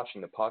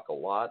watching the puck a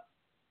lot,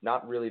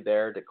 not really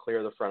there to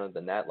clear the front of the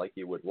net like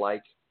you would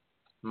like.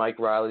 Mike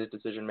Riley's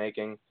decision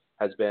making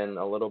has been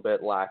a little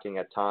bit lacking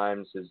at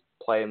times. His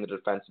play in the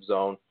defensive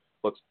zone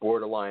looks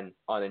borderline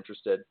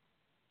uninterested.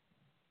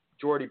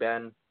 Jordy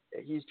Ben,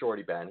 he's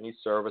Jordy Ben. He's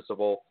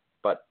serviceable,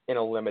 but in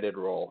a limited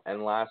role.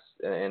 And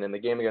in the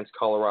game against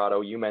Colorado,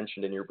 you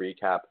mentioned in your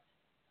recap,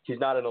 he's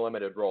not in a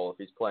limited role if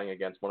he's playing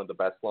against one of the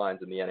best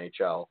lines in the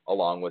NHL,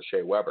 along with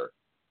Shea Weber.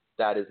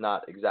 That is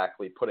not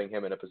exactly putting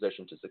him in a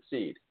position to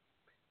succeed.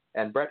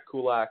 And Brett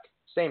Kulak,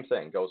 same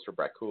thing goes for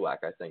Brett Kulak.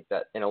 I think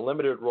that in a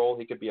limited role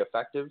he could be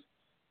effective,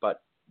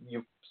 but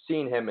you've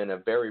seen him in a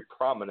very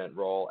prominent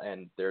role,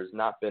 and there's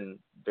not been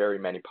very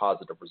many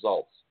positive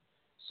results.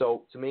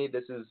 So to me,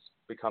 this is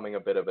becoming a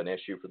bit of an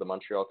issue for the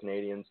Montreal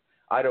Canadiens.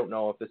 I don't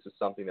know if this is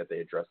something that they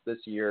address this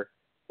year,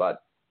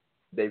 but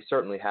they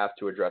certainly have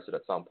to address it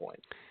at some point.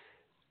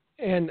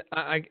 And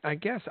I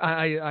guess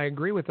I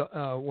agree with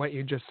what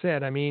you just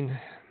said. I mean,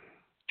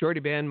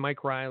 Jordy Ben,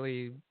 Mike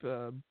Riley,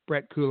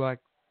 Brett Kulak,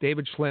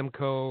 David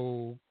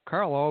Schlemko,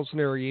 Carl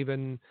Alsner,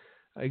 even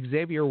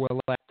Xavier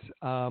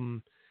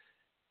Ouellet.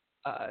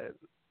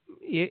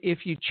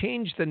 If you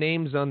change the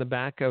names on the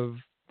back of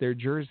their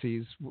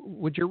jerseys,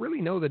 would you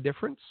really know the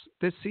difference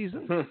this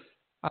season?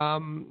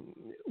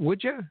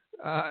 Would you?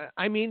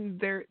 I mean,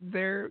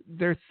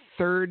 they're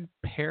third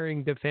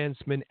pairing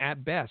defensemen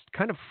at best,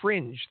 kind of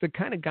fringe, the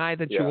kind of guy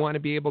that you want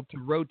to be able to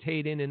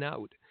rotate in and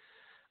out.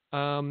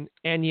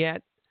 And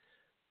yet,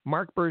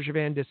 Marc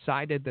Bergevin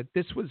decided that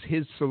this was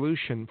his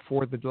solution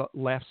for the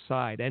left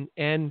side.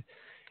 And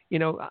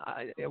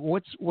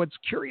what's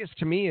curious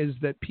to me is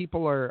that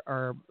people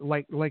are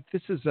like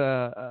this is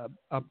a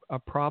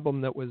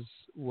problem that was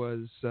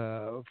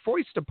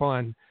foisted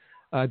upon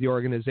the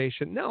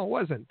organization. No, it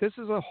wasn't. This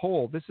is a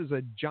hole. This is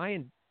a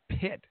giant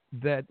pit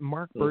that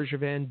Marc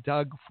Bergevin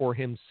dug for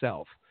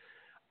himself.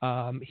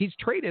 He's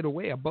traded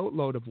away a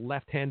boatload of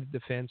left-handed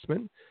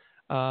defensemen,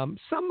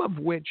 some of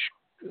which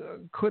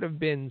could have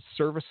been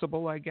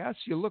serviceable, I guess.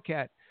 You look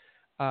at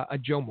a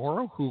Joe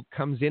Morrow, who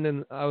comes in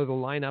and out of the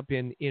lineup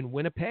in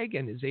Winnipeg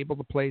and is able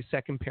to play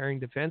second pairing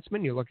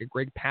defenseman. You look at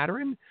Greg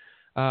Patterin,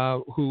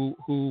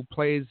 who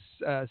plays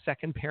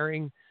second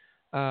pairing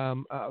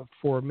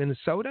for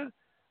Minnesota.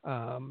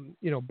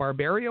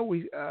 Barberio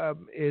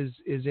is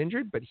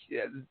injured, but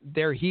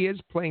there he is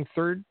playing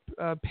third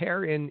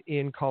pair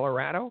in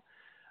Colorado.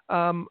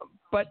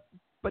 But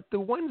the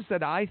ones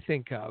that I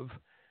think of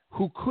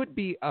who could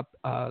be a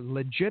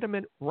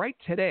legitimate right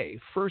today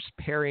first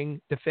pairing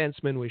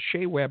defenseman with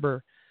Shea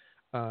Weber,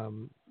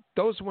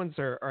 those ones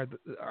are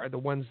the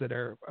ones that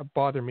are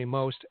bother me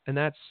most, and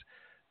that's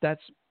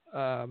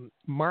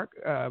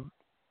Markov,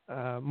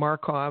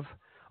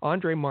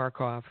 Andrei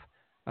Markov,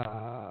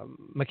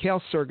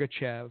 Mikhail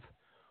Sergachev,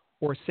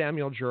 or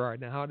Samuel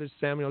Girard. Now, how does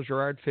Samuel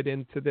Girard fit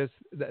into this?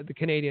 The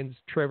Canadians,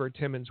 Trevor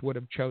Timmins would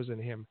have chosen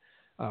him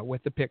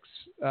with the picks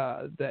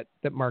that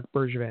Marc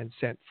Bergevin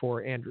sent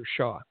for Andrew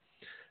Shaw.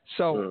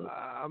 So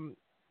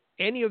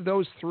any of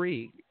those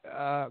three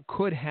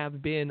could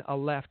have been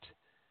a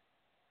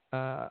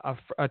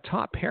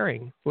top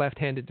pairing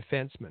left-handed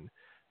defenseman.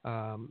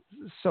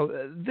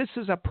 So this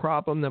is a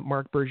problem that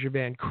Marc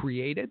Bergevin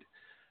created.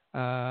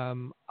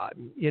 Argue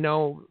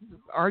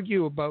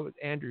about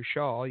Andrew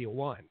Shaw all you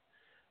want.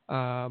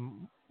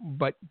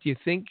 But do you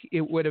think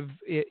it would have,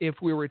 if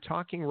we were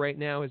talking right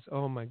now, is,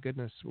 oh my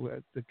goodness,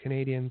 the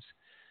Canadians,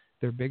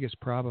 their biggest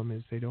problem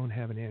is they don't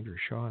have an Andrew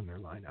Shaw in their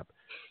lineup.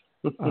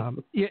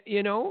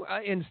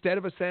 Instead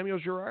of a Samuel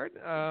Girard,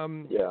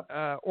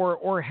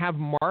 or have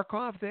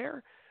Markov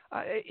there,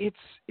 it's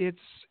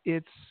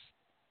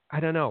I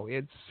don't know.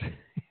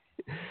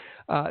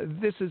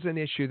 This is an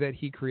issue that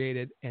he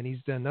created, and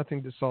he's done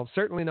nothing to solve.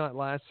 Certainly not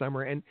last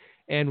summer.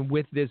 And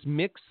with this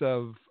mix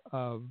of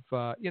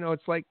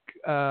it's like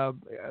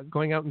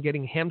going out and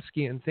getting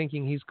Hemsky and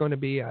thinking he's going to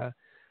be a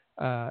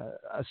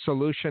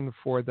solution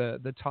for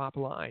the top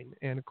line.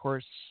 And of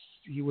course,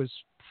 he was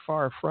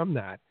far from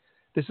that.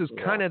 This is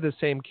kind of the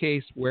same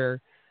case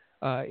where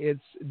it's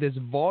this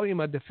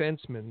volume of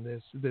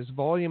defensemen, this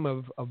volume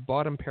of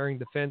bottom pairing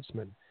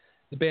defensemen.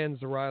 The Bens,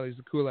 the Rileys,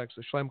 the Kulaks,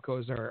 the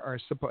Schlemkos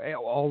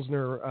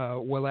Alsner,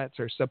 Ouellets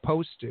are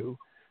supposed to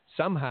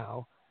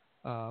somehow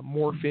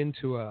morph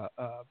into a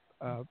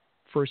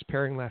first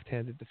pairing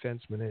left-handed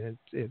defenseman, and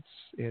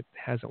it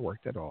hasn't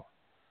worked at all.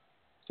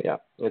 Yeah,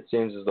 it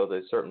seems as though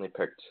they certainly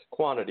picked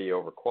quantity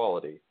over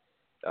quality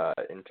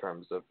in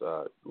terms of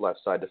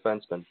left side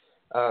defensemen.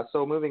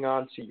 So moving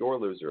on to your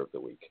loser of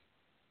the week.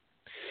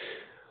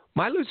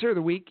 My loser of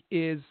the week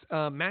is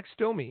Max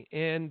Domi,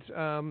 and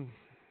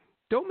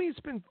Domi's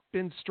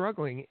been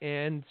struggling,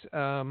 and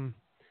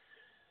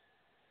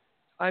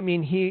I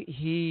mean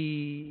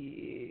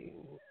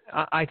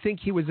I think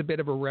he was a bit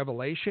of a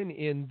revelation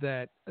in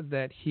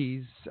that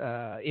he's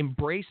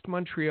embraced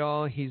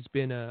Montreal. He's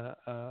been a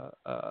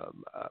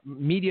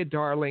media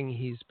darling.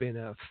 He's been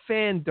a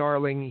fan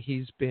darling.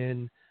 He's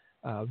been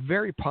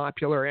very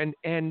popular,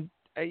 and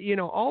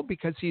all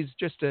because he's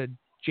just a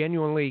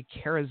genuinely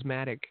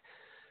charismatic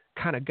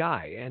kind of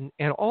guy, and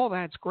all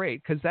that's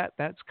great because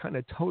that's kind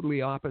of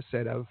totally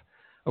opposite of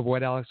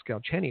what Alex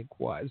Galchenyuk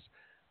was.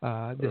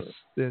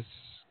 This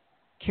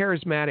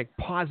charismatic,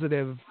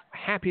 positive,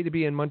 happy to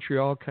be in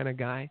Montreal kind of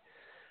guy.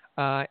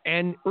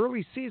 And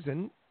early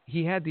season,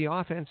 he had the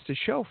offense to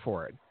show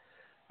for it.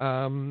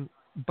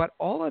 But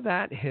all of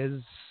that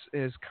has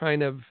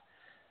kind of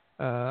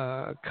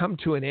come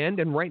to an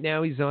end, and right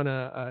now he's on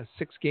a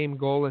 6-game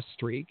goalless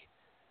streak.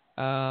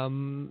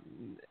 And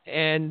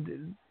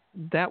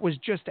that was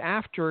just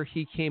after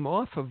he came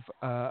off of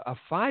a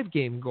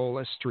 5-game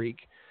goalless streak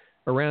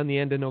around the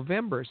end of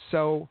November.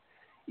 So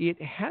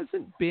it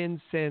hasn't been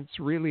since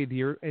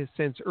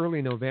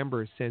early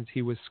November since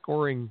he was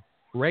scoring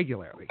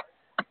regularly.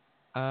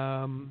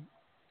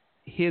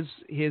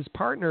 His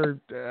partner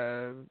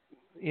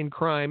in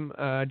crime,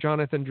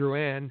 Jonathan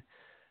Drouin,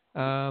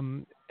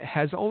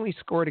 has only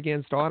scored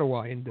against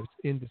Ottawa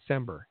in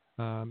December.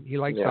 He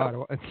likes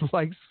Ottawa,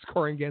 likes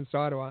scoring against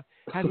Ottawa.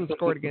 Hasn't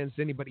scored against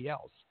anybody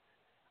else.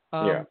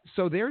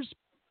 So there's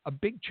a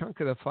big chunk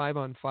of the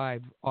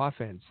 5-on-5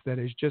 offense that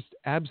has just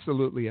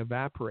absolutely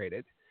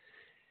evaporated.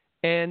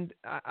 And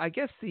I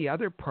guess the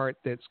other part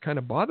that's kind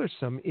of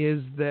bothersome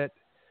is that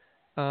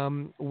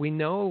we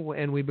know,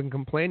 and we've been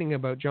complaining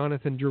about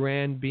Jonathan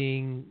Drouin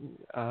being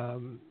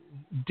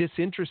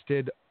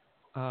disinterested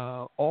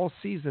all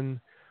season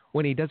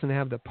when he doesn't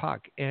have the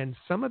puck. And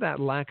some of that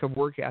lack of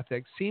work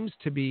ethic seems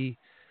to be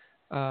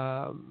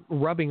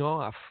rubbing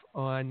off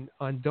on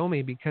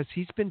Domi because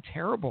he's been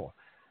terrible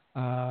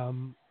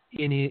in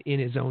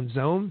his own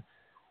zone.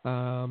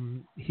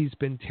 He's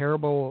been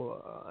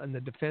terrible in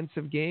the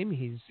defensive game.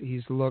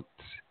 He's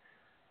looked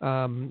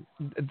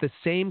the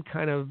same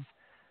kind of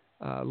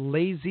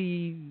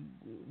lazy,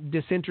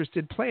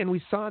 disinterested play, and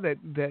we saw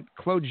that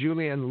Claude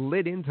Julien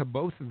lit into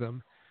both of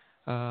them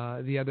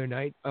the other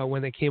night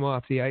when they came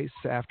off the ice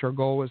after a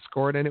goal was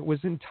scored, and it was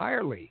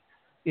entirely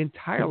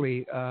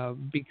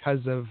because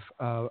of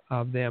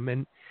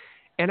them.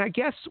 And I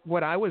guess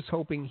what I was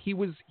hoping he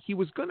was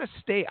going to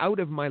stay out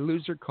of my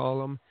loser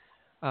column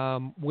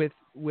with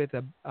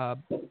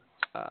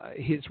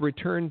his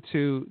return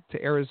to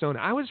Arizona.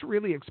 I was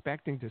really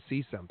expecting to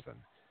see something.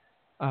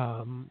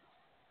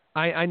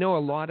 I know a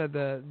lot of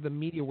the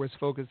media was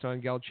focused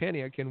on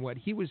Galchenyuk and what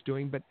he was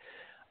doing, but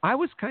I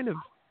was kind of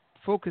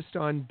focused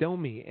on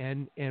Domi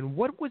and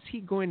what was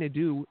he going to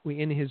do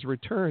in his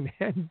return.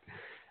 And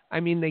I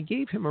mean, they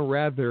gave him a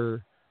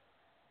rather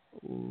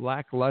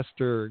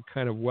lackluster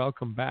kind of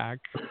welcome back.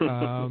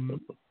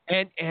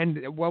 And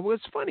well, it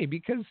was funny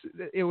because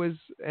it was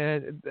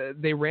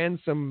they ran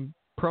some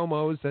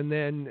promos, and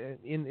then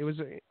it was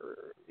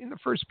in the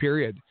first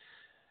period,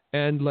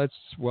 and let's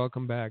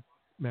welcome back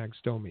Max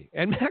Domi.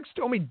 And Max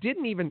Domi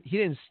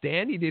didn't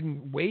stand, he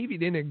didn't wave, he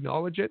didn't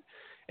acknowledge it.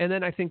 And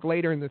then I think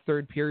later in the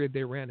third period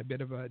they ran a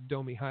bit of a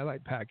Domi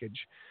highlight package,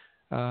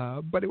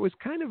 but it was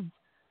kind of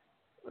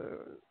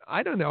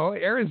I don't know.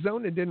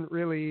 Arizona didn't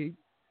really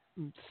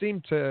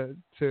seem to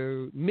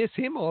miss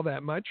him all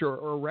that much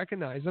or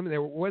recognize him.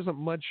 There wasn't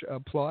much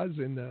applause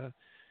in the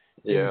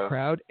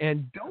crowd,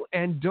 and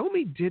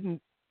Domi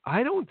didn't.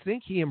 I don't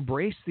think he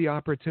embraced the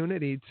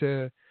opportunity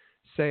to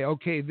say,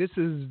 "Okay, this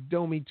is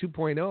Domi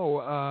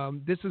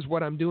 2.0. This is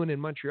what I'm doing in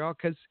Montreal,"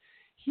 because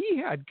he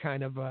had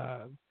kind of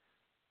a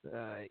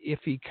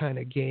iffy kind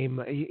of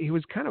game. He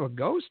was kind of a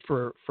ghost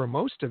for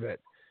most of it.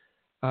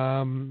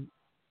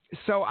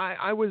 So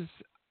I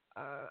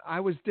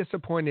was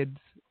disappointed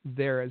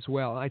there as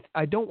well.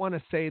 I don't want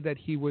to say that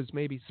he was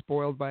maybe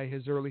spoiled by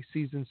his early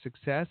season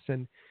success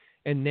and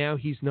now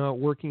he's not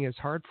working as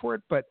hard for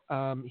it, but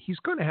he's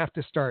going to have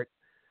to start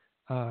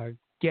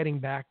getting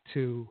back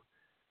to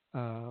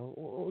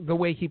the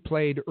way he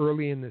played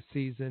early in the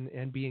season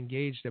and be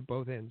engaged at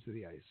both ends of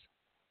the ice.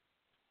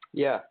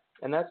 Yeah,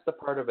 and that's the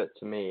part of it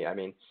to me. I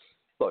mean,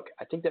 look,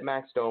 I think that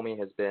Max Domi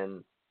has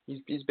been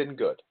he's been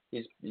good.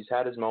 He's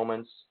had his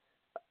moments,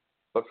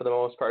 but for the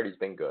most part he's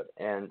been good.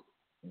 And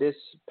this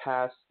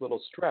past little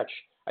stretch,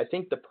 I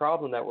think the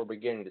problem that we're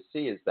beginning to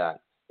see is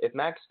that if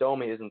Max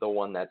Domi isn't the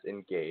one that's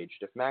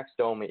engaged, if Max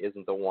Domi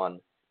isn't the one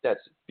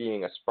that's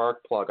being a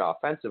spark plug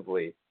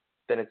offensively,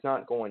 then it's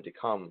not going to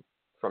come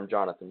from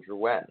Jonathan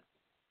Drouin.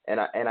 And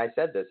I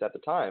said this at the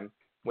time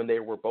when they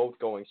were both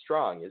going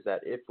strong, is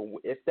that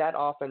if that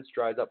offense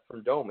dries up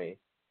from Domi,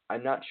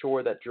 I'm not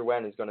sure that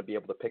Drouin is going to be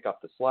able to pick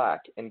up the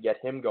slack and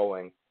get him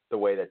going the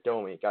way that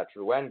Domi got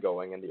Drouin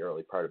going in the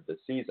early part of this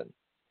season.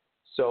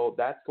 So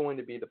that's going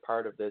to be the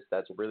part of this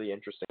that's really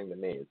interesting to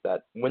me, is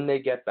that when they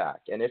get back,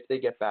 and if they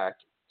get back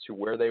to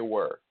where they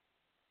were,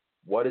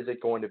 what is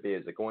it going to be?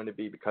 Is it going to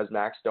be because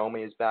Max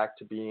Domi is back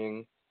to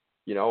being,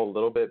 a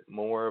little bit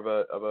more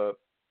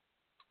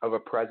of a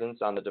presence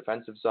on the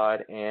defensive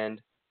side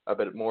and a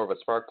bit more of a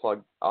spark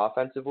plug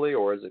offensively,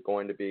 or is it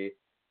going to be,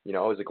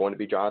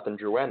 Jonathan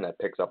Drouin that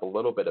picks up a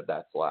little bit of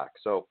that slack?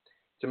 So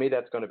to me,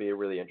 that's going to be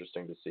really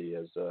interesting to see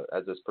as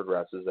this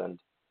progresses and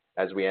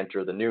as we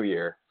enter the new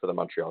year for the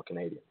Montreal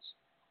Canadiens.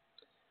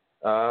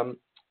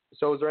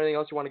 So is there anything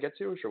else you want to get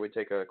to, or should we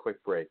take a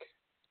quick break?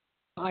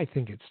 I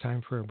think it's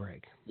time for a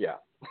break. Yeah.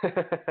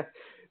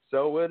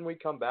 So when we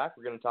come back,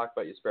 we're going to talk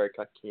about Jesperi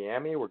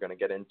Kotkaniemi. We're going to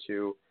get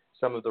into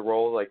some of the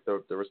role, like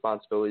the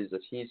responsibilities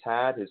that he's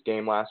had, his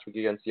game last week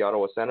against the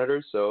Ottawa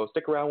Senators. So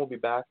stick around. We'll be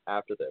back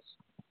after this.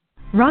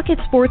 Rocket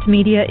Sports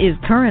Media is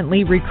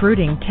currently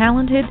recruiting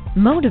talented,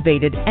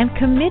 motivated, and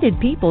committed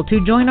people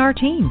to join our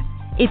team.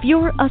 If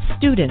you're a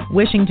student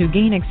wishing to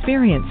gain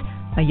experience,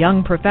 a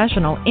young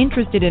professional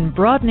interested in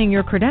broadening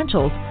your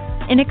credentials,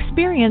 an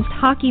experienced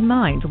hockey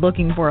mind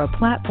looking for a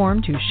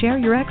platform to share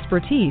your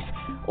expertise,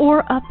 or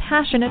a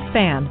passionate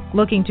fan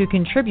looking to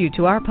contribute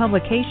to our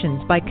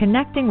publications by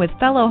connecting with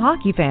fellow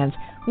hockey fans,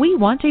 we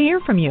want to hear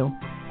from you.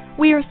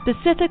 We are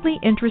specifically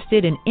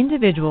interested in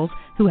individuals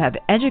who have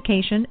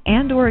education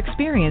and/or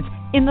experience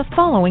in the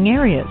following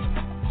areas: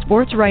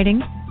 sports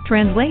writing,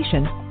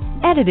 translation,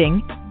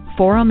 editing,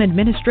 forum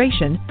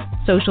administration,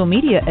 social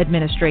media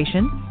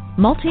administration,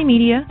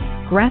 multimedia,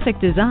 graphic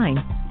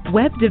design,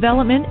 web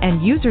development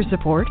and user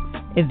support,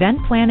 event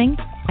planning,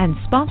 and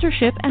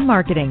sponsorship and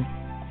marketing.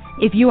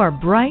 If you are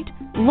bright,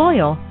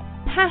 loyal,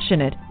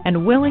 passionate,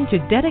 and willing to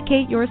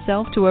dedicate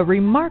yourself to a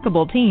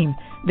remarkable team,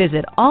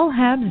 visit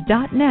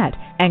allhabs.net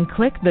and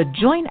click the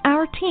Join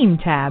Our Team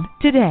tab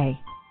today.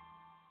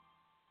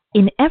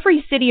 In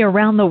every city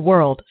around the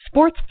world,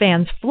 sports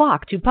fans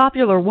flock to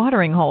popular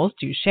watering holes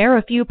to share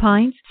a few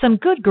pints, some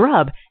good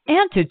grub,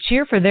 and to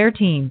cheer for their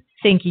team.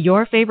 Think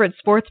your favorite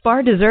sports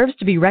bar deserves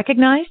to be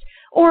recognized?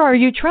 Or are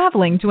you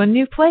traveling to a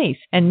new place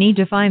and need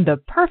to find the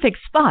perfect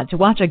spot to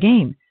watch a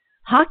game?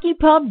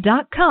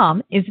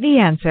 HockeyPub.com is the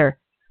answer.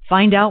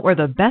 Find out where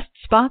the best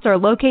spots are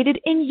located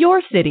in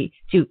your city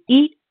to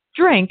eat,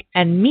 drink,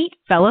 and meet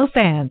fellow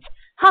fans.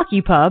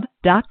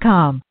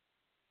 HockeyPub.com.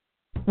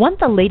 Want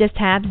the latest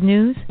Habs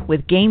news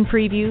with game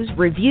previews,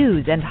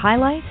 reviews, and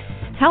highlights?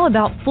 How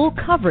about full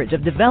coverage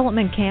of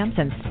development camps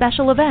and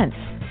special events?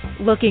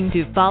 Looking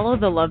to follow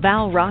the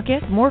Laval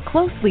Rocket more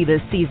closely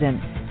this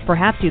season?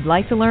 Perhaps you'd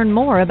like to learn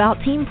more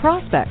about team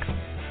prospects.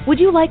 Would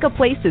you like a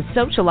place to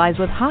socialize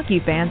with hockey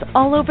fans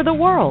all over the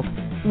world?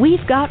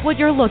 We've got what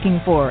you're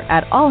looking for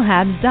at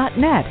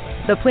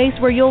allhabs.net, the place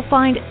where you'll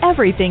find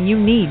everything you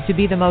need to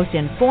be the most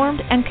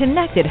informed and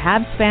connected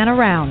Habs fan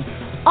around.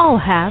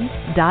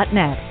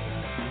 allhabs.net.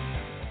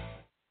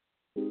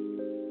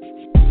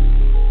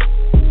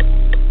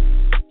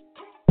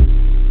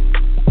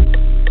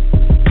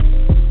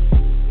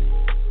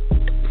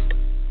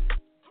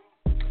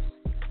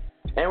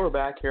 And we're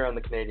back here on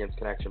the Canadiens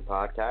Connection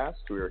podcast.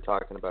 We were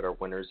talking about our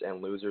winners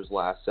and losers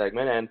last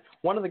segment, and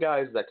one of the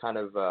guys that kind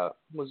of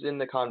was in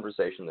the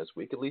conversation this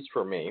week, at least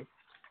for me,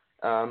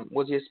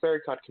 was Jesperi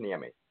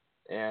Kotkaniemi.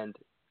 And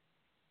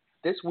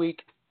this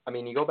week, I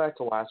mean, you go back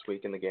to last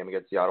week in the game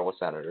against the Ottawa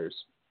Senators,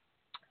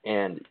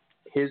 and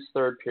his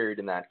third period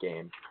in that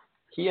game,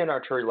 he and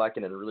Artturi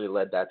Lehkonen really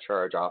led that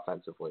charge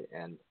offensively.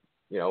 And,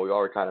 we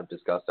already kind of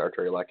discussed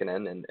Artturi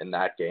Lehkonen in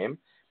that game,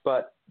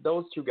 but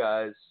those two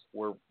guys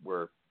were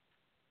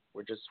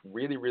just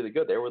really, really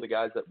good. They were the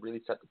guys that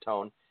really set the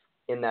tone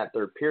in that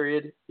third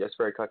period.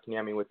 Jesperi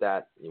Kotkaniemi with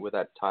that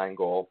tying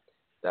goal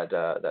that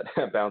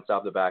bounced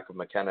off the back of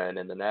McKenna and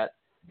in the net.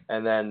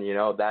 And then,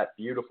 that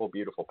beautiful,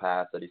 beautiful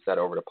pass that he set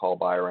over to Paul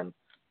Byron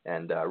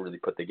and really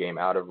put the game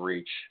out of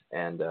reach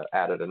and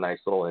added a nice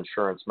little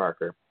insurance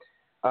marker.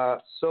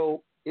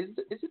 So is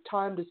it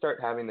time to start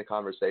having the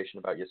conversation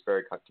about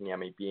Jesperi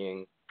Kotkaniemi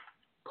being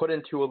put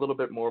into a little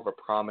bit more of a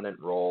prominent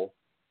role?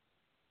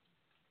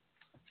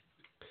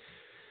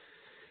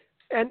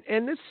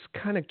 And this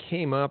kind of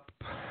came up.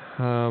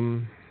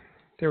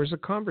 There was a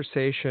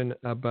conversation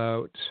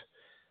about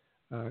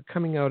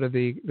coming out of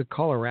the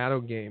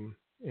Colorado game,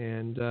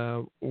 and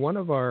one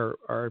of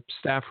our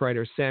staff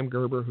writers, Sam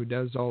Gerber, who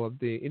does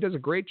he does a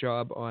great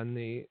job on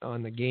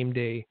the game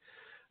day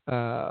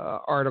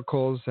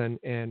articles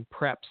and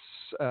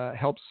preps,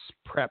 helps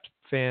prep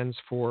fans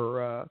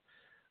for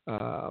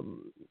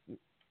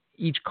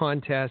each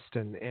contest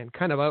and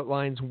kind of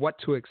outlines what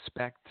to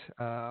expect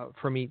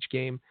from each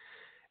game.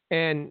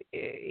 And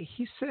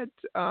he said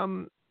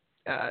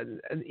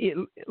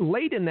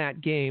late in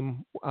that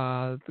game,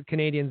 the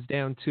Canadiens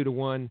down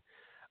 2-1,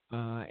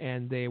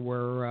 and they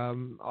were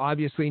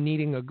obviously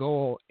needing a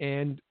goal.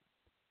 And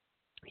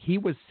he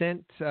was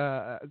sent,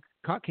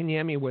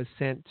 Kotkaniemi was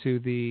sent to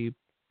the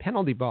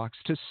penalty box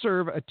to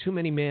serve a too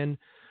many men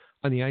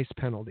on the ice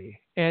penalty.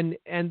 And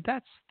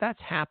that's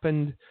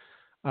happened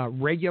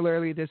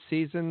regularly this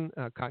season.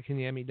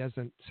 Kotkaniemi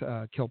doesn't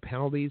kill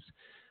penalties.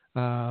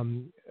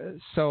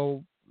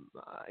 So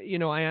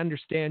I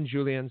understand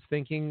Julien's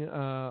thinking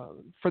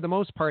for the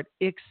most part,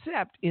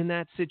 except in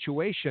that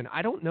situation.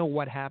 I don't know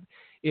what happened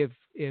if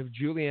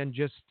Julien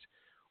just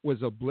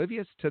was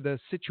oblivious to the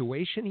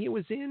situation he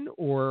was in,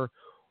 or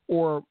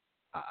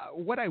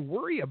what I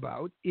worry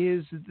about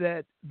is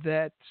that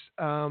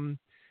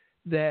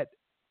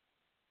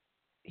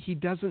he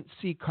doesn't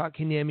see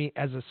Kotkaniemi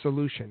as a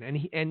solution,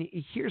 and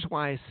here's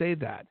why I say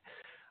that.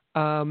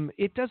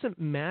 It doesn't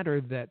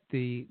matter that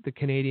the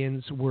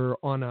Canadians were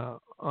on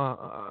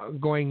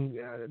going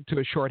to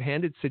a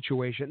shorthanded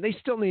situation. They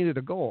still needed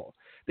a goal.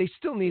 They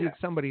still needed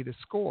somebody to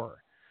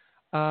score.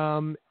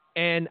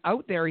 And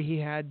out there, he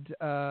had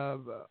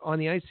on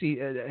the ice, he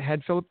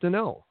had Phillip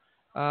Danault,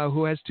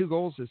 who has 2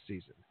 goals this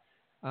season,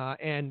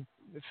 and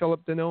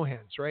Phillip Danault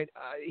hands, right?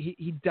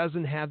 He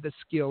doesn't have the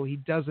skill. He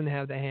doesn't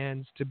have the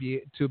hands to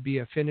be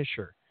a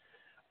finisher.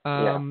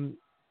 And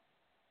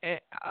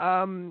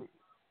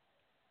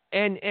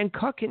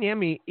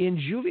Kotkaniemi, in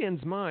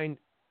Julien's mind,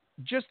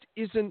 just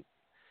isn't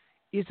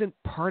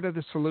part of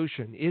the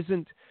solution.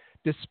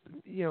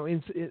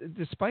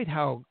 Despite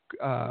how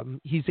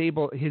his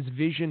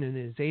vision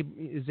and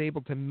is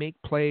able to make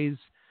plays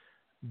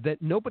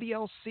that nobody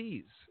else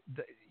sees.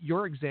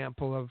 Your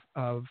example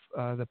of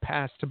the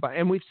pass to By,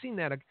 and we've seen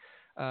that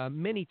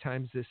many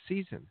times this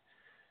season.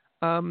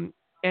 And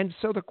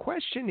so the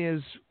question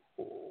is,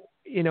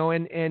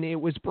 and it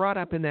was brought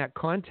up in that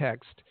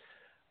context.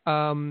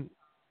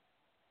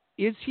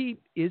 Is he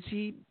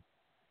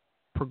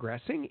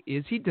progressing?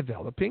 Is he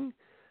developing?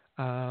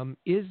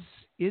 Is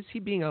he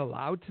being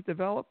allowed to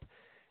develop?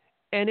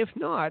 And if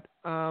not,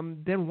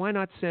 then why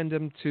not send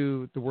him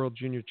to the World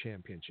Junior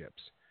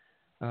Championships?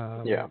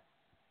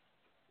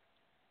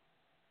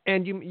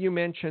 And you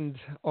mentioned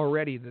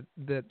already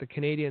that the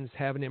Canadians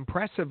have an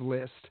impressive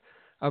list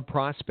of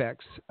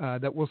prospects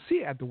that we'll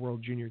see at the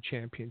World Junior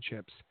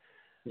Championships.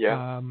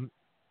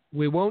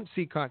 We won't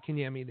see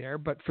Kotkaniemi there,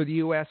 but for the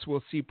U.S.,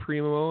 we'll see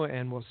Primo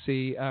and we'll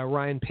see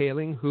Ryan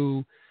Poehling,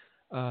 who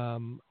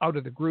out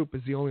of the group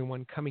is the only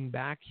one coming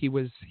back. He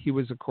was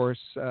of course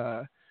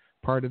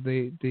part of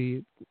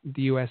the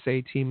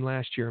USA team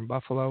last year in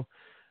Buffalo.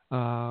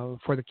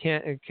 For the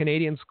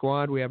Canadian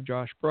squad, we have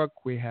Josh Brook,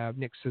 we have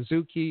Nick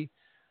Suzuki.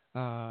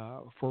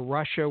 For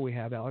Russia, we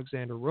have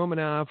Alexander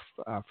Romanov.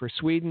 For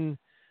Sweden,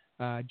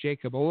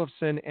 Jacob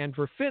Olofsson, and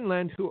for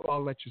Finland, who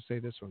I'll let you say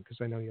this one because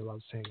I know you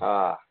love saying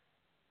it.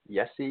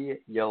 Jesse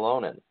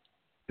Jalonen.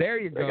 There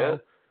you go.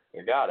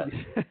 You got it.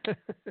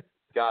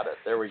 Got it.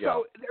 There we go.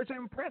 So there's an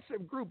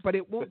impressive group, but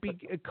it won't be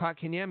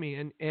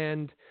Kotkaniemi.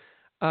 And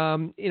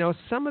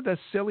some of the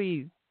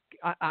silly.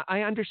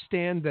 I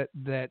understand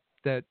that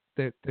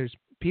there's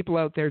people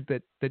out there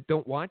that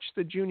don't watch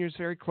the juniors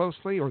very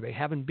closely, or they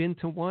haven't been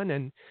to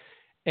one.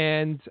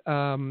 And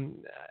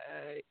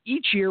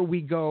each year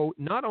we go.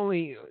 Not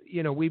only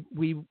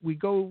we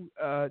go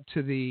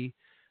to the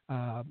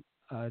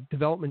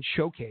development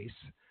showcase,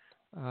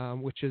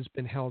 which has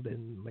been held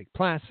in Lake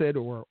Placid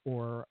or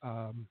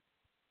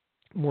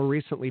more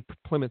recently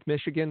Plymouth,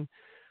 Michigan,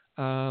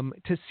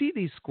 to see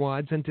these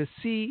squads and to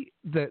see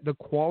the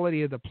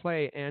quality of the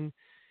play. And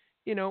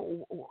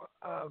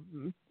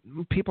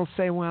people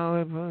say, well,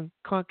 if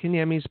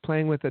Kotkaniemi's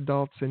playing with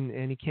adults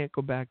and he can't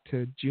go back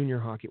to junior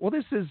hockey. Well,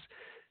 this is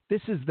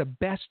the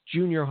best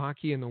junior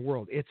hockey in the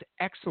world. It's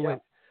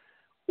excellent.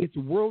 Yeah. It's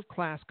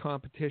world-class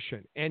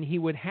competition, and he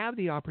would have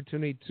the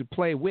opportunity to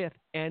play with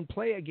and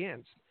play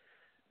against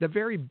the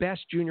very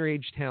best junior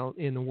age talent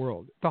in the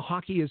world. The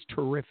hockey is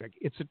terrific.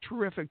 It's a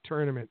terrific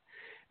tournament,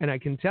 and I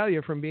can tell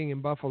you from being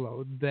in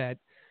Buffalo that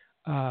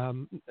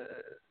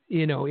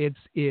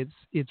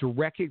it's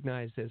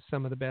recognized as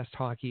some of the best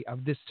hockey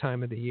of this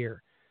time of the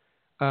year.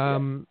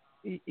 The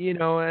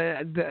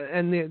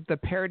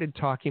parroted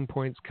talking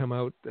points come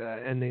out,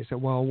 and they say,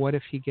 well, what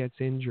if he gets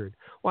injured?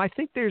 Well, I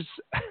think there's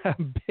a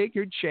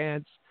bigger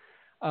chance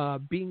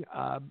being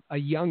a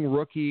young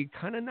rookie,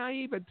 kind of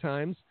naive at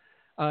times,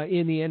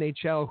 in the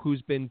NHL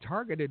who's been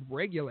targeted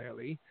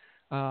regularly.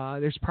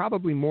 There's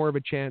probably more of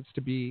a chance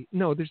to be –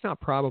 no, there's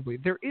not probably.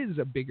 There is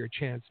a bigger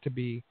chance to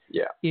be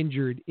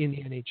injured in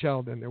the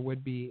NHL than there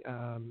would be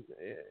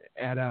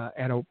at a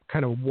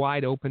kind of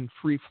wide open,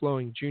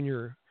 free-flowing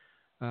junior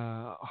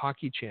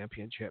hockey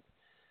championship.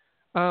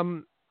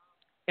 And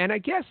I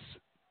guess,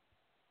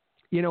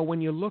 when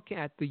you look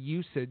at the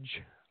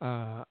usage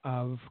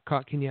of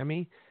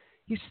Kotkaniemi,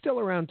 he's still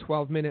around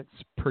 12 minutes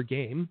per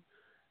game.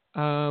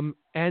 And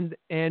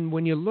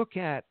when you look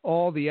at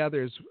all the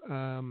others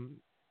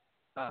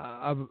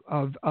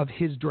of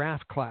his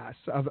draft class,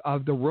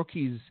 of the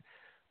rookies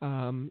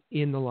in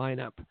the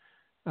lineup,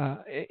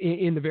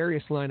 in the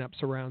various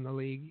lineups around the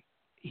league,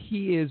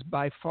 he is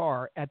by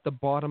far at the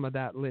bottom of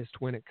that list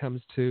when it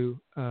comes to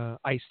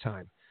ice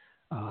time.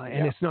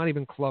 And it's not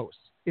even close.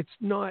 It's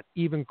not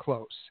even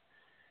close.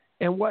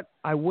 And what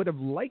I would have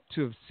liked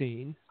to have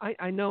seen,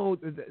 I know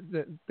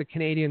the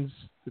Canadians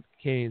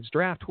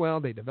draft well,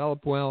 they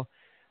develop well.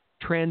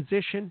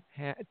 Transition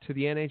to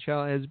the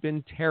NHL has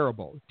been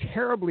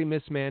terribly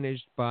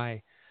mismanaged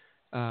by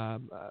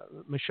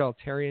Michel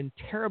Therrien,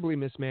 terribly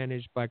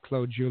mismanaged by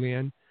Claude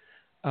Julien.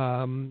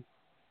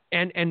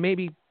 And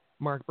maybe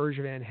Marc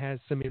Bergevin has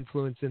some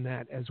influence in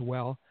that as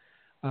well.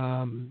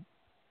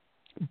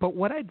 But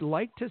what I'd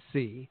like to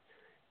see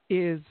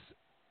is,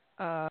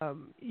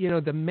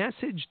 the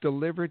message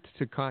delivered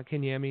to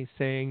Kotkaniemi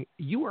saying,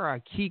 you are a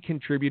key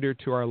contributor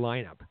to our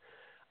lineup.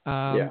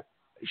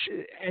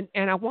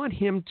 And I want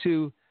him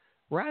to,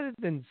 rather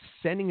than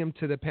sending him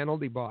to the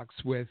penalty box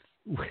with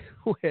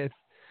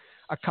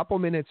a couple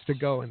minutes to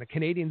go and the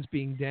Canadians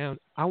being down,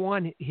 I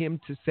want him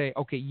to say,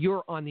 okay,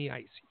 you're on the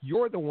ice.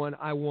 You're the one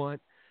I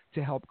want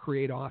to help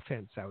create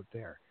offense out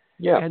there.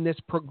 Yeah. And this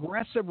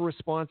progressive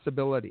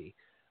responsibility,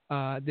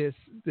 we're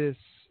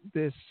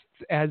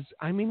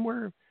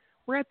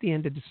at the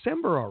end of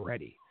December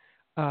already.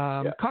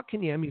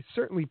 Kotkaniemi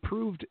certainly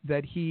proved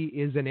that he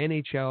is an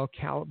NHL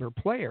caliber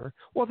player.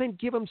 Well, then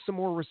give him some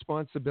more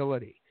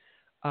responsibility.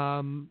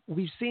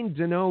 We've seen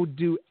Danault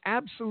do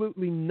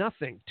absolutely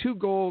nothing. 2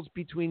 goals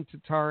between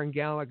Tatar and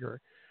Gallagher.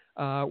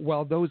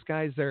 While those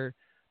guys are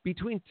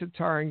between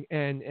Tatar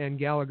and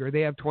Gallagher,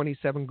 they have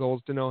 27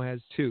 goals. Danault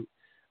has 2.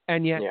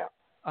 And yet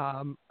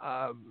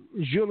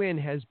Julien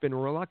has been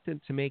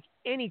reluctant to make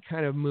any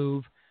kind of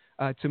move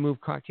to move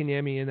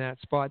Kotkaniemi in that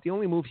spot. The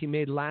only move he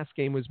made last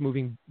game was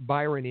moving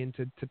Byron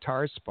into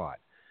Tatar's spot.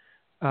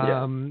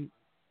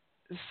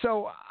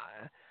 So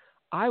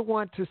I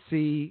want to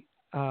see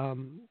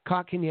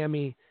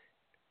Kotkaniemi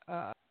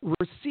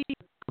receive,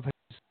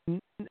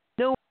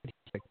 know that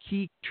he's a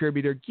key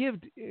contributor,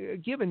 give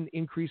an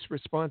increased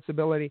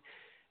responsibility,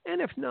 and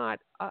if not,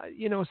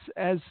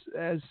 as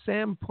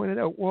Sam pointed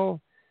out,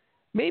 well,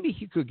 maybe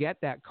he could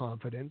get that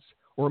confidence,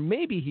 or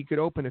maybe he could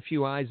open a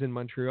few eyes in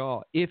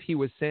Montreal if he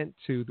was sent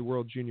to the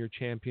World Junior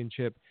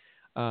Championship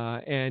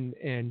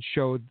and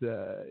showed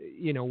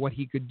what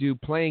he could do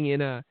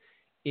playing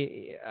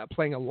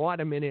playing a lot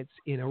of minutes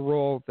in a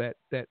role that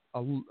a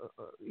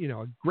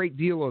great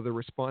deal of the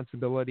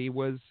responsibility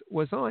was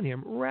on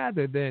him,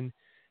 rather than,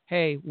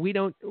 hey,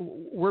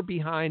 we're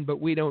behind, but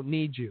we don't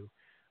need you.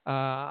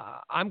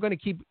 I'm going to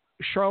keep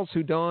Charles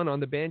Hudon on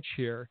the bench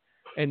here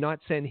and not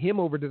send him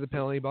over to the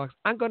penalty box.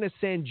 I'm going to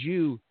send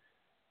you,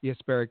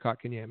 Jesperi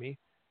Kotkaniemi.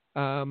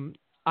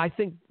 I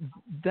think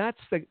that's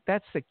the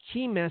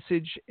key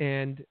message,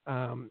 and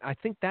I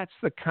think that's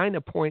the kind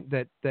of point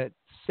that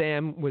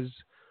Sam was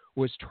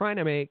trying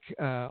to make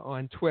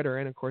on Twitter,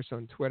 and of course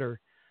on Twitter,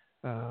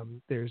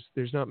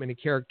 there's not many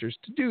characters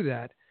to do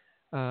that.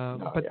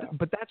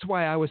 But that's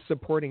why I was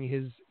supporting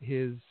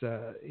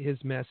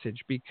his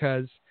message,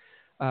 because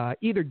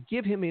either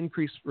give him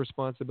increased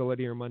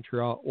responsibility in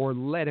Montreal or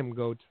let him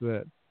go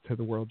to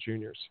the World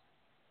Juniors.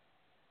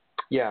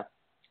 Yeah,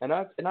 and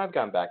I've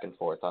gone back and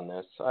forth on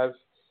this.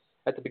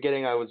 At the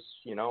beginning I was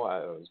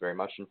very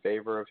much in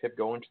favor of him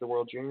going to the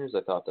World Juniors.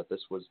 I thought that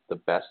this was the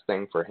best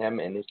thing for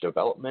him in his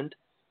development.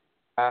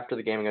 After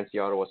the game against the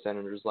Ottawa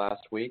Senators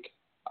last week,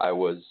 I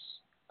was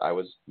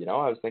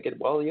thinking,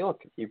 well,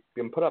 look, if you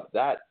can put up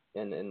that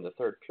in the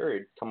third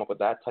period, come up with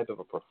that type of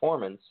a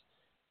performance,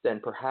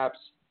 then perhaps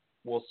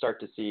we'll start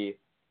to see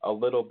a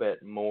little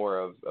bit more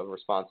of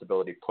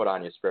responsibility put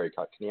on Jesperi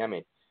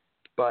Kotkaniemi.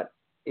 But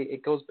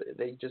it goes,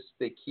 they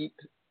keep,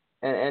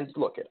 and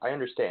look, I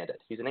understand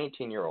it. He's an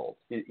 18-year-old.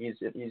 He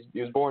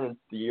was born in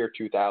the year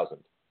 2000.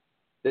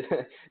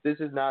 This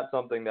is not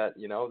something that,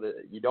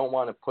 that you don't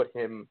want to put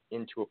him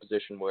into a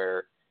position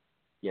where,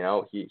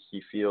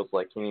 he feels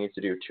like he needs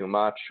to do too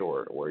much,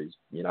 or he's,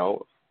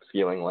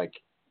 feeling like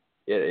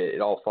it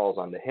all falls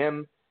onto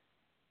him.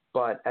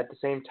 But at the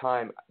same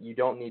time, you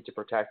don't need to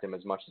protect him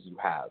as much as you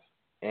have.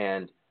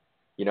 And,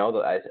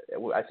 I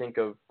think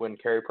of when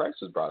Carey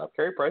Price was brought up.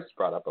 Carey Price was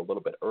brought up a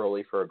little bit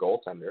early for a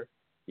goaltender,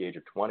 the age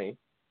of 20.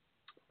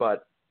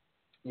 But,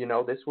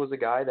 this was a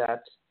guy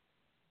that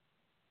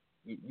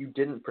you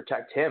didn't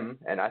protect him,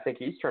 and I think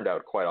he's turned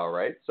out quite all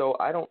right. So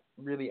I don't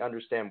really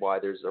understand why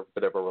there's a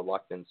bit of a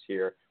reluctance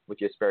here with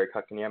Jesperi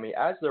Kotkaniemi,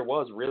 as there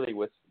was really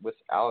with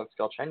Alex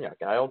Galchenyuk.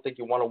 And I don't think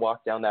you want to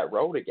walk down that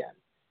road again.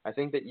 I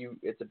think that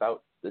it's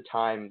about the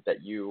time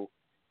that you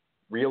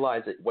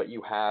realize that what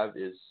you have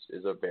is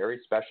a very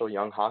special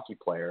young hockey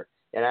player,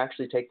 and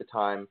actually take the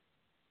time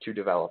to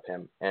develop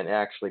him and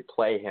actually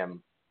play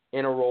him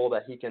in a role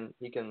that he can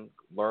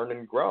learn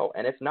and grow.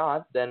 And if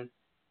not, then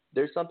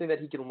there's something that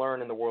he can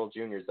learn in the World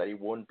Juniors that he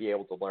wouldn't be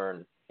able to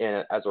learn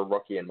as a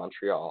rookie in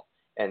Montreal.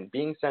 And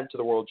being sent to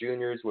the World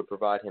Juniors would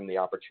provide him the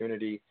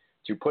opportunity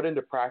to put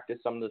into practice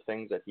some of the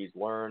things that he's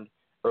learned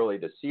early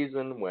this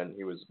season when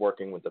he was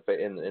working with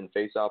in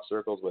face-off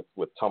circles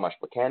with Tomasz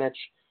Plekanec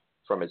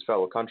from his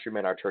fellow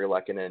countrymen Arturi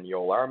Lehkonen and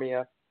Joel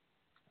Armia.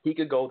 He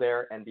could go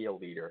there and be a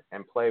leader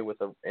and play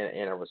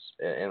in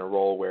a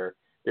role where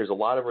there's a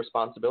lot of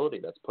responsibility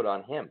that's put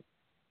on him.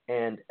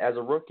 And as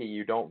a rookie,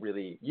 you don't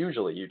really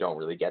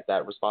get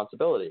that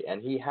responsibility, and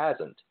he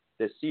hasn't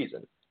this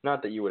season.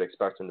 Not that you would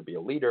expect him to be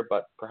a leader,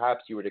 but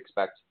perhaps you would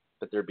expect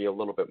that there'd be a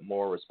little bit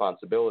more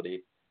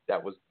responsibility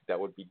that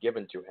would be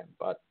given to him.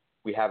 But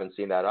we haven't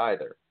seen that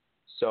either.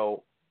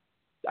 So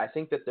I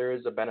think that there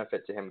is a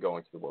benefit to him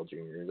going to the World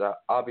Juniors.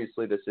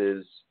 Obviously, this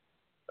is,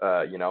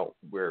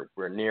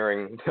 we're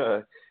nearing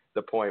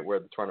the point where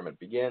the tournament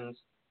begins.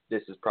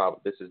 this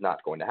is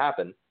not going to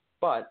happen.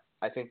 But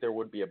I think there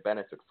would be a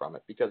benefit from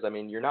it because, I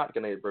mean, you're not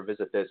going to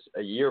revisit this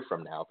a year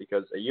from now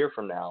because a year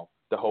from now,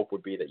 the hope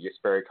would be that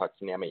Jesperi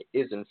Kotkaniemi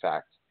is, in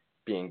fact,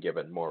 being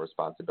given more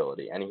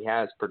responsibility. And he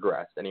has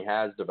progressed and he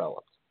has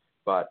developed.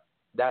 But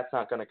that's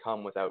not going to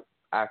come without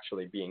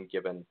actually being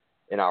given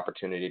an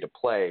opportunity to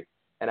play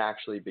and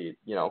actually be,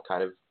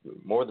 kind of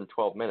more than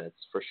 12 minutes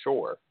for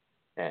sure.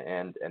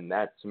 And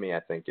that, to me,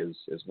 I think is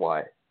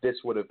why this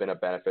would have been a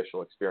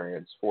beneficial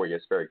experience for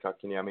Jesperi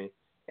Kotkaniemi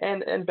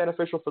and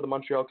beneficial for the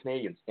Montreal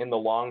Canadiens in the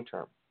long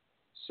term.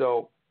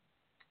 So,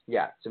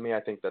 yeah, to me, I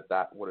think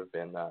that would have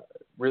been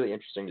really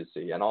interesting to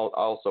see. And I'll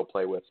also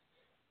play with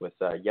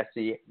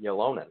Jesse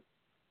Ylonen.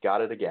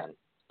 Got it again.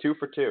 2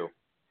 for 2.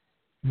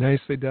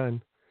 Nicely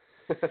done.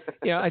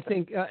 Yeah, I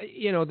think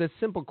the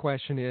simple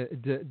question is: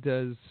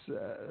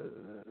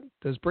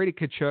 does Brady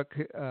Tkachuk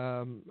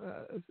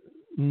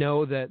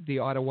know that the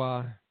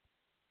Ottawa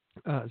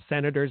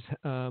Senators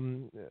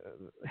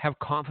have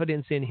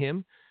confidence in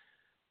him?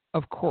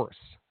 Of course.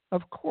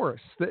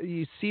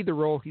 You see the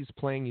role he's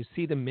playing. You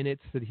see the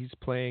minutes that he's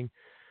playing,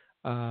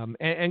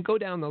 and go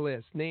down the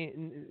list.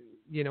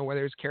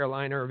 Whether it's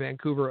Carolina or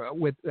Vancouver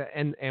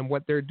and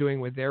what they're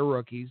doing with their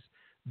rookies.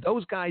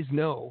 Those guys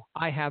know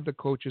I have the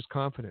coach's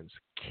confidence.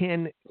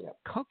 Can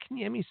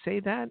Kotkaniemi say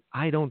that?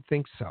 I don't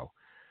think so.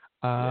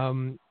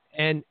 And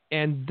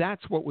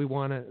that's what we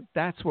want to.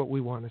 That's what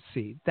we want to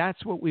see.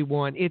 That's what we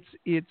want. It's.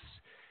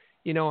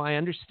 I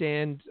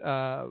understand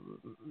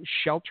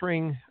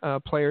sheltering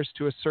players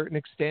to a certain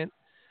extent,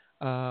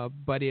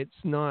 but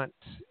it's not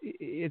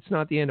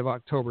the end of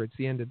October. It's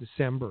the end of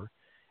December.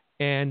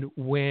 And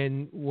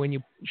when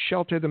you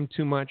shelter them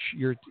too much,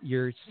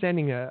 you're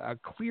sending a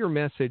clear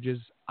message: is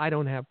I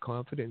don't have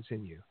confidence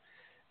in you.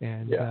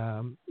 And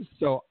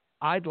so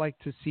I'd like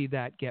to see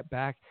that get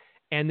back.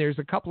 And there's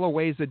a couple of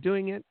ways of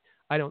doing it.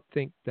 I don't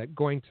think that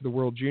going to the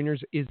World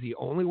Juniors is the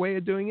only way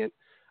of doing it.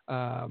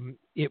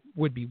 It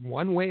would be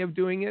one way of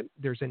doing it.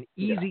 There's an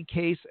easy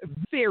case, a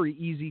very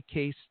easy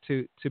case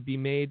to be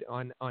made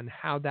on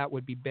how that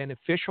would be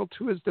beneficial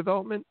to his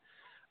development.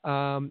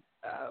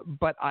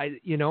 But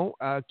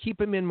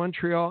keep him in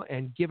Montreal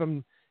and give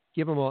him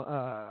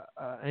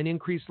an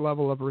increased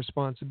level of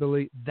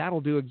responsibility.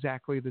 That'll do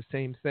exactly the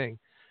same thing.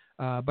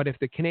 But if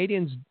the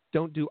Canadiens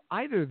don't do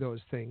either of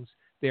those things,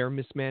 they are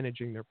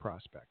mismanaging their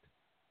prospect.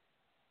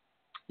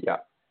 Yeah.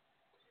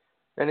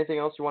 Anything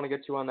else you want to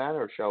get to on that,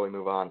 or shall we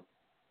move on?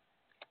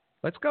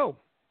 Let's go.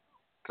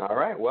 All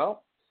right.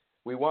 Well,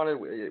 we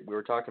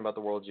were talking about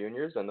the World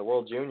Juniors, and the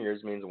World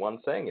Juniors means one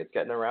thing. It's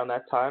getting around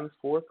that time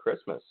for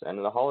Christmas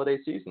and the holiday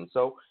season.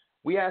 So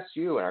we asked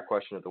you in our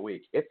question of the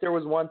week, if there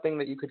was one thing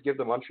that you could give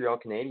the Montreal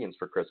Canadiens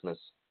for Christmas,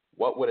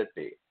 what would it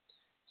be?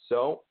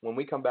 So when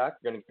we come back,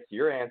 we're going to get to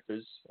your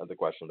answers of the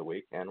question of the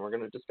week, and we're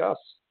going to discuss.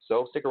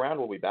 So stick around.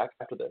 We'll be back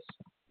after this.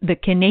 The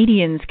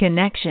Canadiens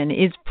Connection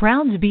is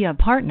proud to be a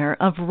partner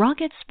of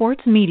Rocket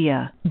Sports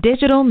Media,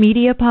 digital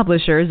media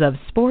publishers of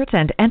sports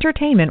and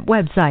entertainment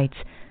websites.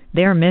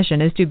 Their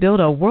mission is to build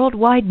a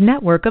worldwide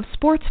network of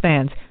sports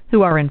fans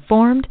who are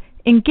informed,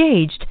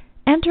 engaged,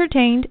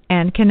 entertained,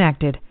 and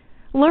connected.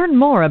 Learn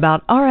more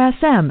about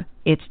RSM,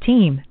 its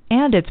team,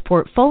 and its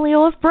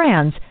portfolio of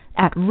brands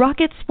at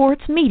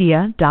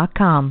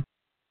rocketsportsmedia.com.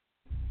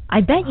 I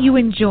bet you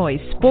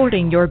enjoy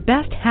sporting your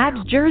best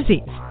Habs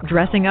jerseys,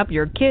 dressing up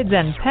your kids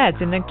and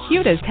pets in the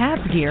cutest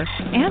Habs gear,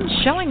 and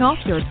showing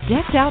off your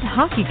decked-out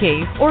hockey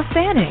cave or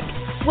fanning.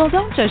 Well,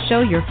 don't just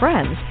show your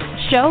friends.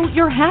 Show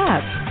your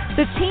Habs.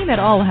 The team at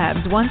All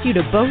Habs wants you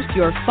to boast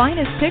your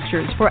finest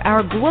pictures for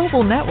our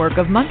global network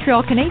of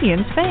Montreal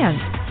Canadiens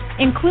fans.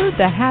 Include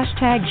the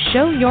hashtag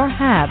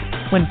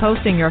 #ShowYourHabs when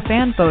posting your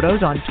fan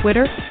photos on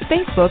Twitter,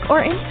 Facebook,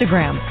 or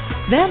Instagram.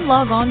 Then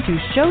log on to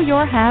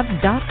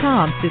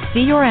showyourhabs.com to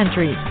see your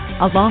entries,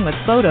 along with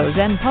photos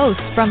and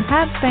posts from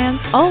Habs fans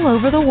all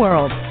over the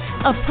world.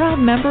 A proud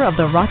member of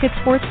the Rocket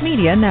Sports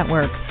Media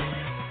Network.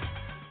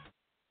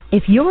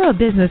 If you're a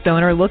business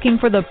owner looking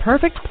for the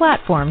perfect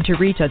platform to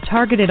reach a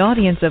targeted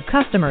audience of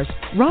customers,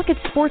 Rocket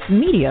Sports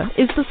Media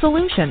is the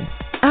solution.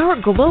 Our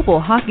global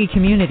hockey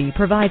community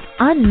provides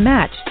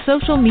unmatched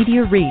social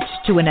media reach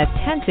to an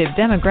attentive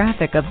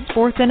demographic of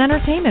sports and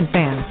entertainment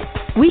fans.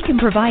 We can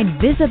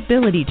provide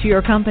visibility to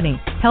your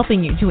company,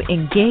 helping you to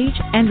engage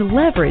and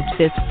leverage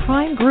this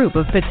prime group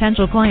of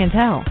potential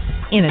clientele.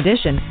 In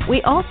addition,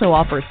 we also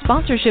offer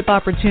sponsorship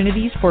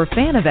opportunities for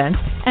fan events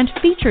and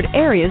featured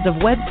areas of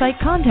website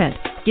content,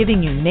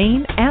 giving you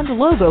name and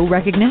logo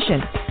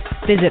recognition.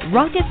 Visit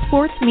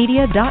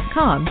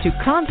rocketsportsmedia.com to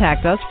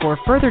contact us for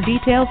further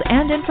details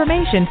and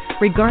information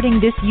regarding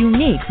this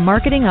unique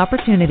marketing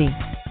opportunity.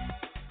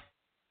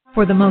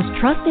 For the most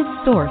trusted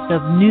source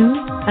of news,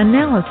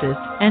 analysis,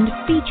 and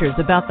features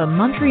about the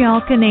Montreal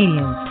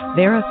Canadiens,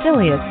 their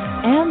affiliates,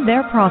 and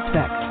their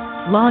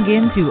prospects, log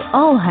in to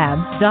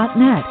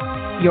allhabs.net,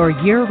 your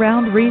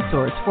year-round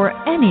resource for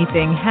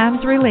anything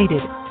Habs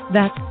related.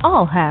 That's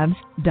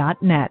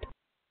allhabs.net.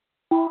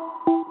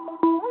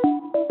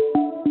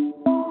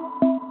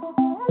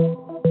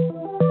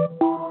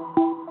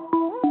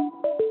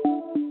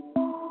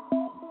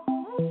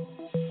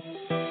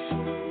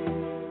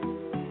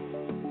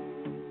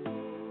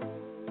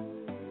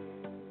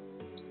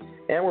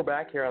 And we're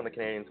back here on the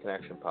Canadians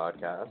Connection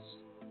podcast.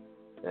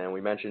 And we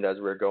mentioned as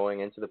we were going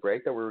into the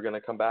break that we were going to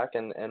come back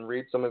and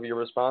read some of your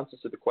responses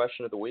to the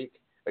question of the week.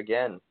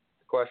 Again,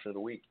 the question of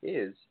the week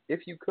is,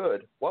 if you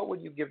could, what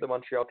would you give the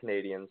Montreal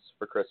Canadiens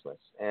for Christmas?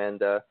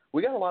 And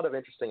we got a lot of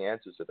interesting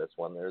answers to this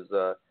one. There's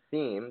a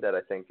theme that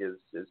I think is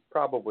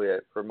probably,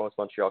 for most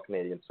Montreal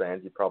Canadiens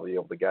fans, you'd probably be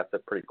able to guess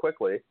it pretty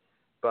quickly.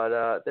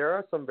 But there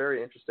are some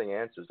very interesting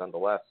answers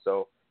nonetheless.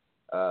 So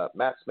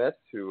Matt Smith,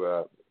 who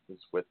is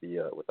with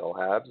All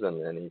Habs,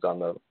 and he's on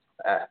the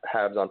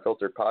Habs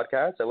Unfiltered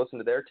podcast. I listened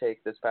to their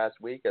take this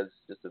past week as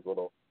just a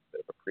little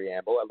bit of a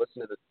preamble. I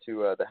listened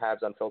to the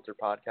Habs Unfiltered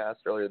podcast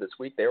earlier this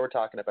week. They were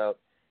talking about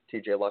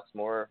TJ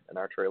Luxmore and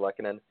Arturi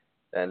Lehkonen,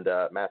 and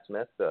Matt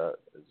Smith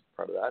is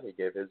part of that. He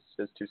gave his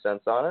 2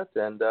 cents on it,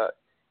 and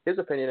his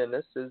opinion in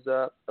this is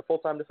a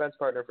full-time defense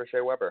partner for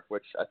Shea Weber,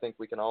 which I think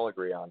we can all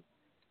agree on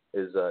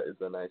is a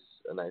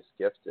nice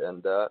gift,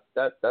 and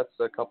that's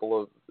a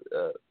couple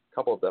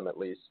of them at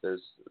least.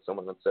 There's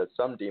someone that says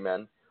some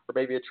D-men, or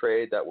maybe a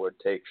trade that would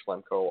take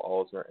Schlemko,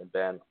 Alzner, and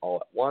Ben all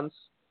at once.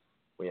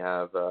 We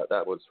have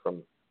that was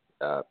from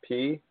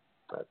P,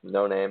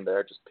 no name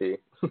there, just P.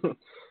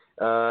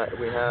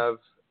 We have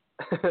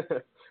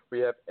we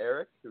have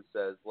Eric, who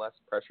says less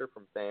pressure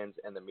from fans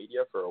and the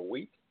media for a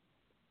week.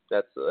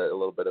 That's a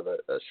little bit of a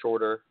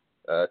shorter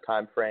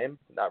time frame,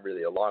 not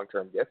really a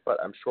long-term gift, but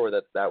I'm sure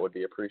that would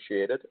be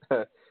appreciated.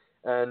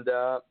 And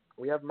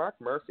we have Mark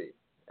Murphy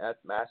at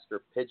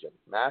Master _Pigeon.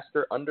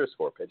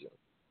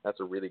 That's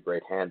a really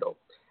great handle.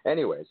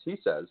 Anyways, he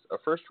says, a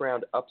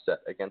first-round upset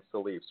against the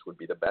Leafs would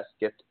be the best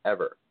gift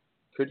ever.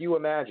 Could you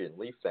imagine,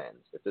 Leaf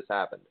fans, if this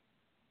happened?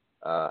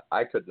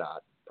 I could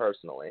not,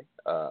 personally,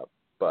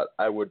 but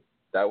that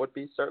would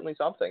be certainly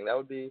something. That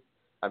would be,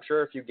 I'm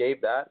sure if you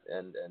gave that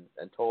and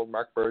told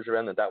Marc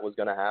Bergevin that was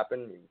going to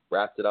happen, you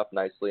wrapped it up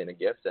nicely in a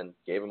gift and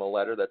gave him a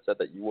letter that said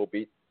that you will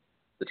beat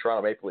the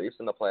Toronto Maple Leafs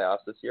in the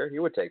playoffs this year, he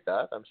would take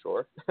that, I'm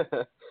sure.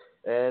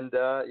 And,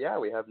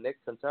 we have Nick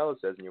Contello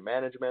says new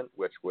management,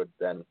 which would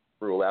then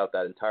rule out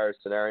that entire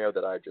scenario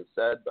that I just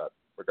said, but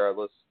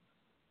regardless.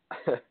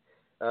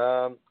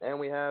 And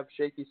we have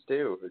Shaky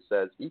Stu, who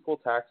says equal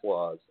tax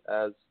laws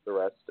as the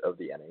rest of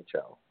the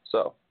NHL.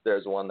 So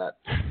there's one that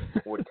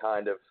would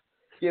kind of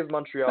give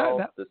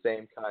Montreal the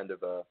same kind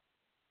of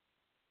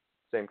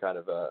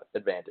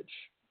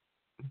advantage.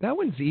 That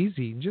one's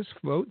easy. Just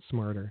vote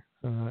smarter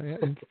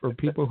for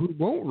people who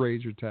won't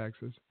raise your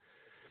taxes.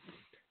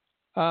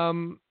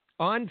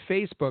 On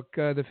Facebook,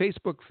 the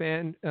Facebook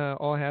fan,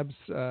 All Habs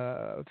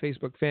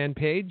Facebook fan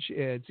page,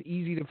 it's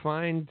easy to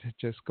find.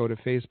 Just go to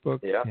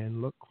Facebook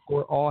and look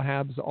for All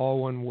Habs, all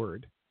one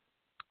word.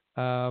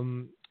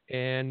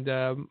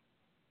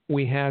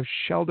 We have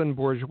Sheldon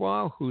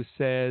Bourgeois, who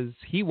says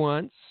he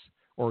wants,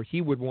 or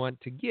he would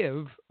want to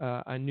give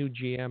a new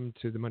GM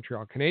to the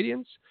Montreal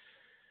Canadiens.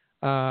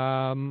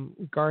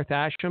 Garth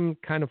Asham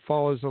kind of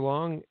follows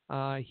along.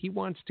 He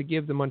wants to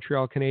give the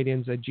Montreal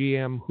Canadiens a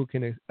GM who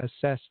can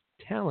assess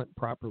talent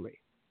properly.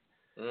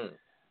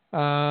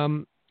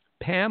 Pam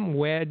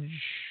Wedge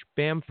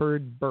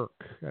Bamford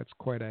Burke. That's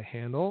quite a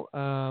handle.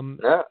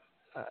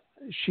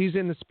 She's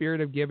in the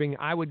spirit of giving.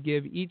 I would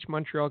give each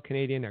Montreal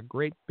Canadian a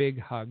great big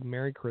hug.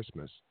 Merry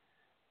Christmas.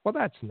 Well,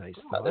 that's nice.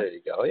 There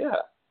you go. Yeah.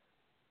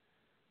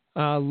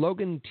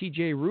 Logan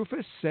T.J.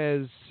 Rufus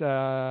says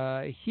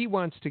he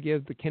wants to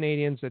give the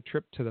Canadians a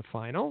trip to the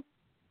final.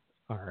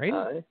 All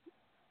right.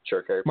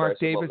 Sure, Carey Mark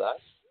Price Davis.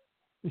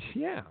 That.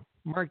 Yeah.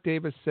 Mark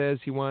Davis says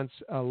he wants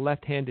a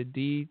left-handed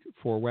D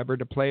for Weber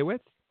to play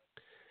with.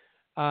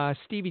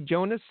 Stevie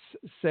Jonas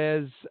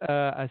says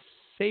a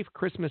safe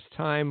Christmas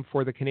time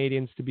for the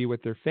Canadians to be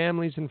with their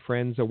families and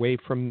friends away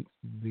from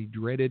the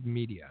dreaded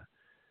media.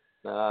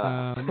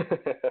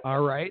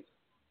 All right.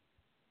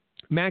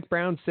 Mac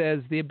Brown says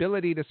the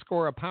ability to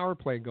score a power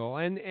play goal,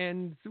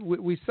 and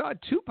we saw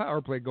 2 power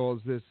play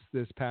goals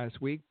this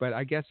past week, but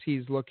I guess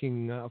he's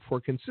looking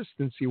for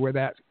consistency where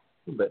that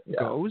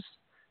goes.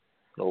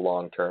 The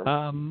long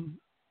term.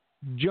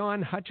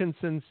 John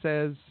Hutchinson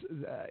says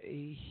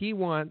he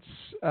wants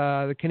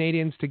the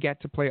Canadians to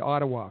get to play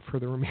Ottawa for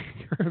the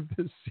remainder of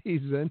the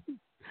season.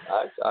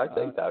 I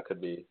think that could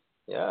be,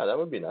 that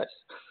would be nice.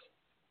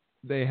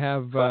 They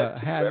have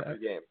had every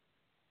game.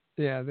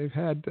 Yeah, they've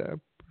had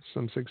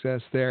some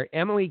success there.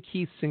 Emily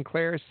Keith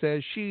Sinclair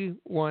says she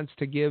wants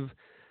to give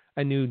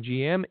a new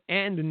GM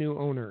and a new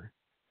owner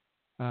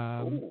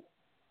to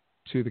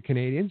the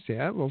Canadians.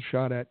 Yeah, a little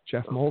shot at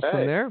Jeff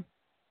Molson there.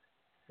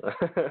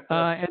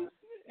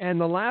 And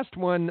the last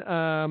one,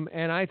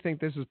 and I think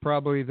this is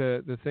probably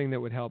the thing that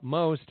would help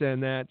most,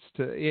 and that's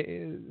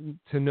to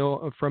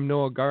know from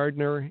Noah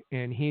Gardner,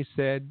 and he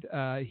said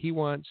he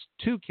wants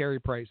 2 Carey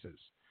Prices.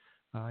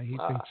 He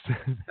thinks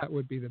that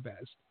would be the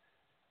best.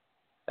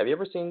 Have you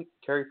ever seen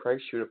Carey Price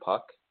shoot a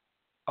puck?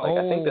 I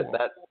think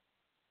that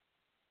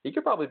he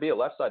could probably be a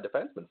left side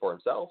defenseman for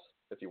himself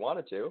if he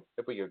wanted to,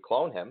 if we could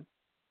clone him.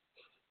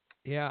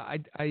 Yeah,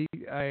 I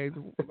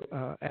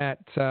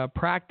at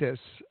practice,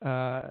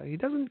 he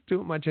doesn't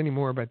do it much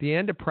anymore, but at the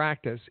end of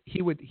practice,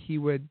 he would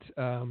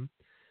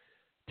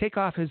take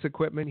off his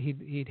equipment.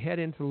 He'd head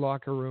into the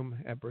locker room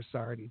at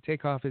Brossard. He'd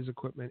take off his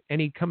equipment, and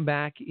he'd come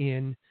back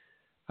in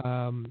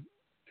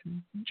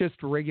just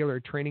a regular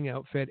training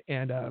outfit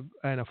and a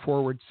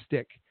forward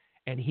stick,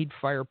 and he'd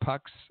fire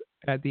pucks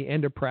at the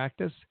end of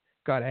practice.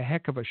 Got a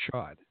heck of a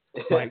shot,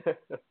 like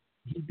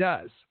he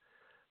does.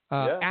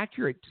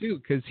 Accurate too,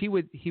 because he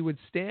would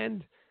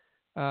stand,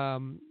 by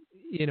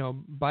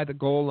the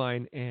goal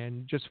line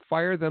and just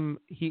fire them.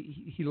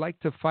 He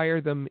liked to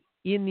fire them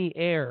in the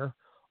air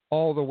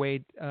all the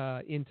way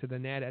into the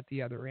net at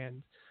the other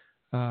end.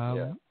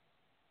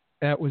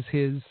 That was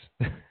his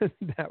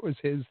that was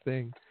his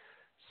thing.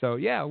 So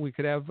yeah, we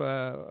could have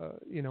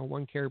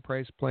one Carey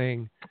Price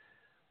playing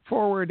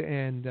forward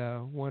and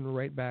one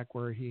right back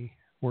where he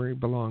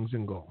belongs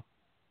in goal.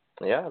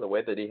 Yeah, the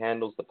way that he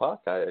handles the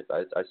puck, I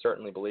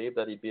certainly believe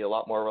that he'd be a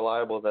lot more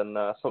reliable than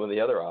some of the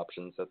other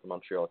options that the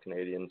Montreal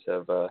Canadiens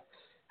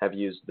have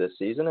used this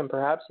season, and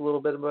perhaps a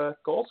little bit of a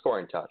goal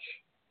scoring touch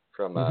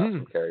from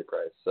Carey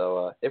Price.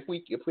 So if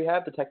we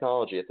have the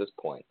technology at this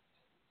point,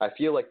 I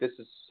feel like this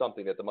is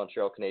something that the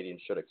Montreal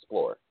Canadiens should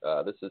explore.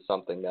 This is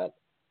something that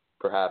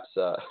perhaps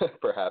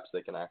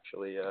they can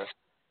actually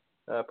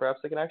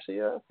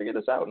figure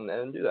this out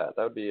and do that.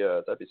 That'd be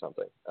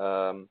something.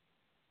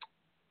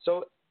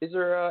 So is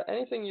there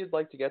anything you'd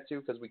like to get to?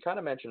 Because we kind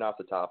of mentioned off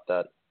the top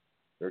that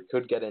we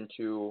could get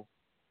into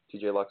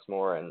TJ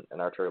Luxmore and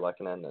Artturi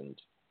Lehkonen and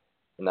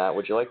that.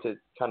 Would you like to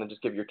kind of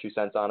just give your 2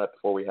 cents on it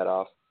before we head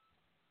off?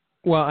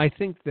 Well, I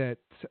think that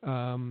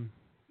the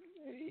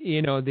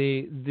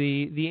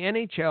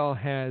NHL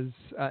has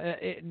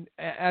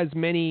as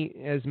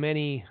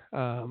many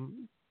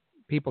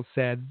people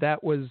said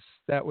that was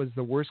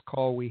the worst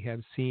call we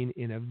have seen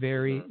in a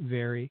very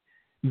very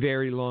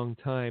very long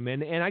time,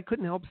 and I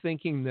couldn't help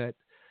thinking that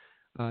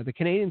the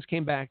Canadiens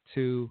came back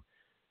to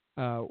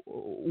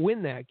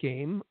win that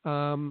game.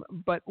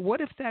 But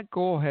what if that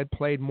goal had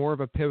played more of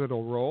a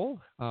pivotal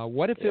role?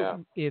 What if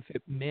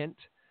it meant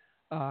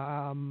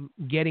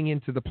getting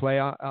into the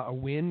a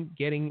win,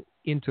 getting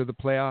into the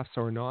playoffs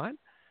or not?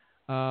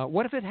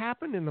 What if it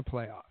happened in the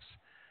playoffs?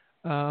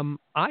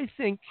 I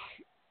think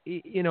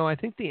the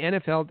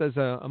NFL does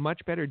a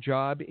much better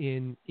job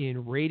in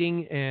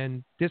rating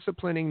and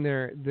disciplining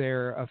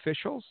their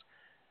officials.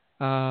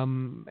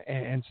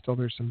 And still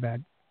there's some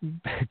bad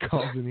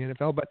calls in the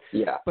NFL,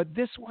 but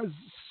this was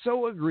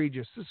so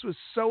egregious.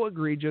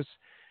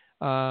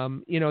 The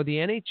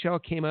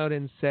NHL came out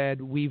and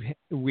said we've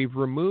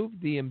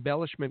removed the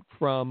embellishment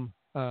from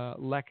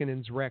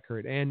Lehkonen's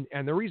record, and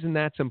the reason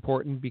that's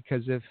important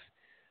because if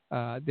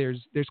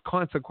there's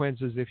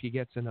consequences if he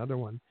gets another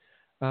one.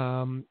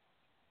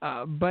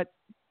 But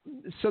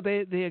so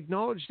they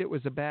acknowledged it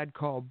was a bad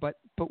call, but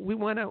we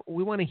want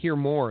to hear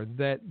more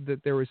that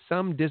there was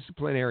some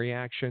disciplinary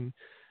action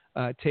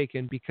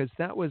taken because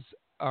that was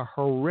a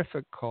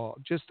horrific call,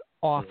 just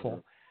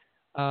awful.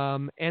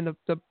 And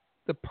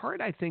the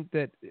part I think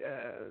that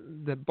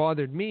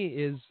bothered me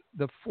is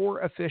the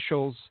four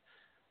officials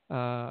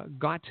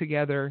got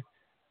together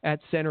at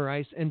center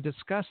ice and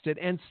discussed it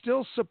and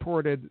still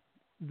supported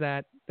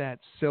that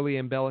silly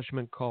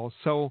embellishment call.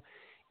 So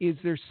is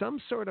there some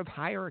sort of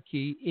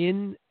hierarchy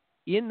in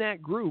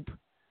that group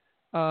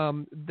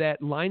that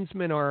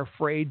linesmen are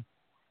afraid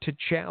to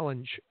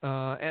challenge,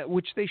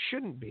 which they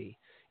shouldn't be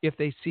if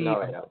they see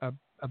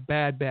a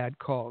bad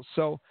call?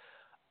 So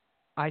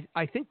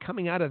I think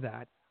coming out of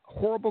that,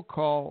 horrible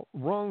call,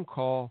 wrong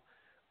call,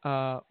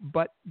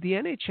 but the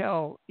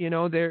NHL,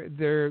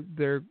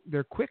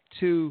 they're quick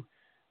to,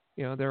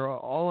 they're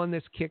all on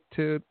this kick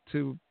to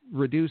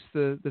reduce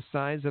the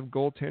size of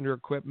goaltender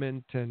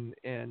equipment and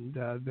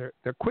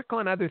they're quick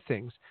on other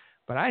things.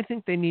 But I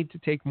think they need to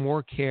take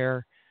more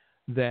care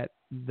that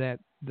the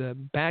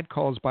bad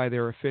calls by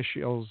their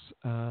officials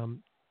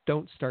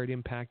don't start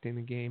impacting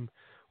the game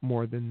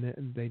more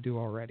than they do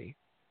already.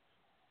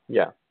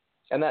 Yeah,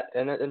 and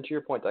to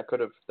your point, that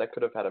could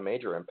have had a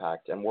major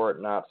impact. And were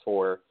it not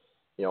for,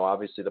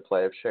 obviously the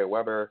play of Shea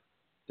Weber,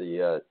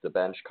 the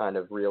bench kind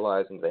of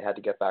realizing they had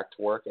to get back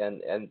to work.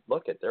 And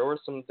look, there was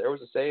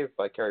a save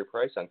by Carey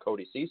Price on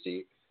Cody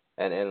Ceci,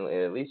 and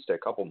at least a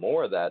couple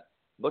more that.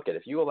 Look,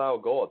 if you allow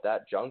a goal at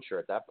that juncture,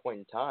 at that point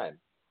in time,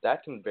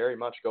 that can very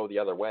much go the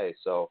other way.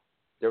 So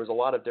there was a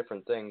lot of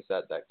different things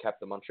that kept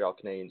the Montreal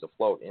Canadiens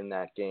afloat in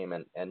that game.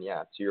 And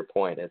yeah, to your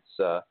point,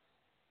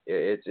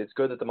 it's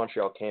good that the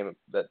Montreal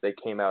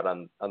came out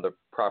on the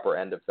proper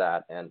end of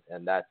that, and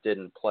that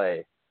didn't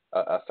play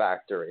a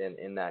factor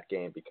in that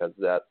game because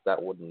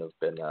that wouldn't have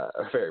been a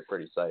very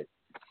pretty sight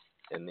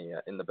in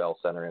the Bell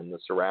Center and the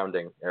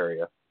surrounding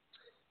area.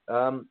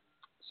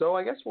 So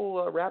I guess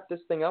we'll wrap this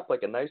thing up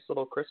like a nice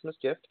little Christmas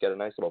gift, get a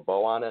nice little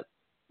bow on it,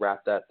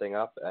 wrap that thing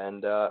up,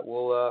 and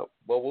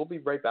we'll be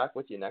right back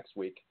with you next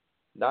week.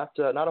 Not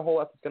a whole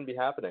lot that's going to be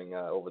happening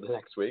over the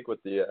next week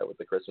with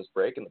the Christmas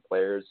break and the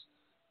players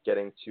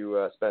getting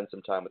to spend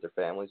some time with their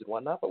families and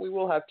whatnot. But we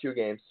will have 2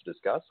 games to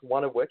discuss,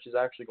 one of which is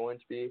actually going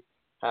to be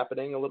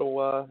happening in a little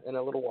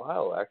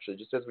while, actually,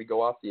 just as we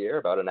go off the air,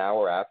 about an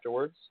hour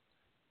afterwards.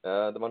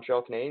 the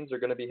Montreal Canadiens are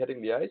going to be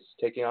hitting the ice,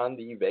 taking on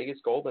the Vegas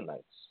Golden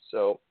Knights.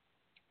 So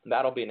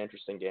that'll be an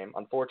interesting game.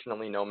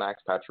 Unfortunately, no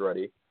Max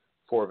Pacioretty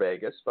for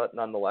Vegas, but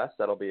nonetheless,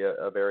 that'll be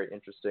a very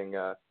interesting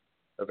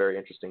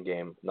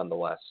game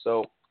nonetheless.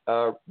 So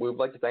we would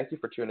like to thank you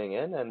for tuning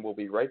in, and we'll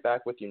be right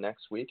back with you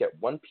next week at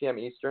 1 p.m.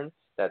 Eastern.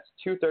 That's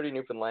 2:30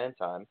 Newfoundland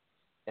time.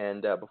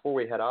 And before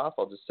we head off,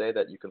 I'll just say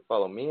that you can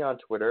follow me on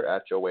Twitter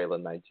at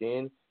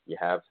JoeWhalen19. You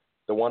have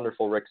the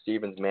wonderful Rick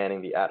Stevens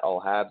manning the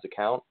 @AllHabs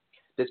account.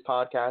 This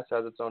podcast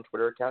has its own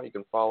Twitter account. You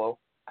can follow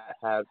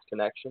 @Habs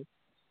Connection.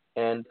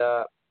 And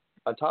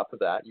on top of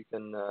that, you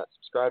can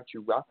subscribe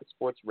to Rocket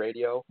Sports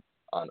Radio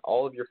on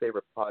all of your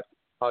favorite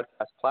podcast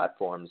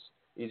platforms,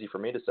 easy for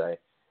me to say,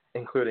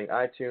 including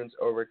iTunes,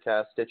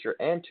 Overcast, Stitcher,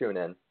 and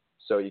TuneIn.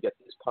 So you get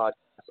this podcast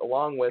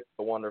along with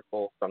the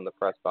wonderful From the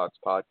Press Box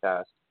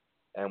podcast.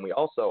 And we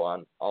also,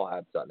 on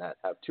allhabs.net,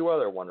 have two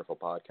other wonderful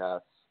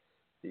podcasts,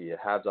 the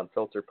Habs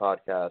Unfiltered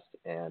podcast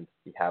and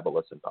the Have a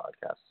Listen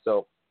podcast.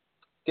 So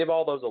give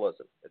all those a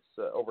listen. It's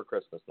over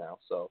Christmas now,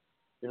 so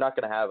you're not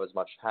going to have as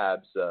much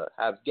Habs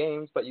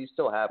games, but you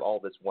still have all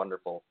this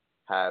wonderful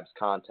Habs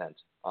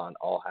content on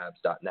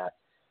allhabs.net.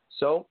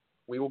 So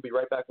we will be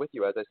right back with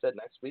you, as I said,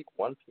 next week,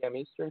 1 p.m.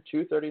 Eastern,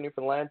 2:30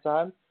 Newfoundland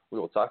time. We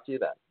will talk to you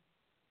then.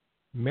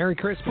 Merry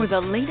Christmas. For the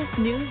latest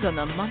news on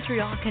the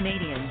Montreal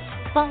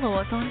Canadiens, follow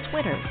us on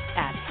Twitter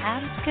at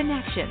Habs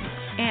Connection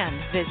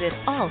and visit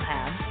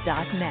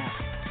allhabs.net.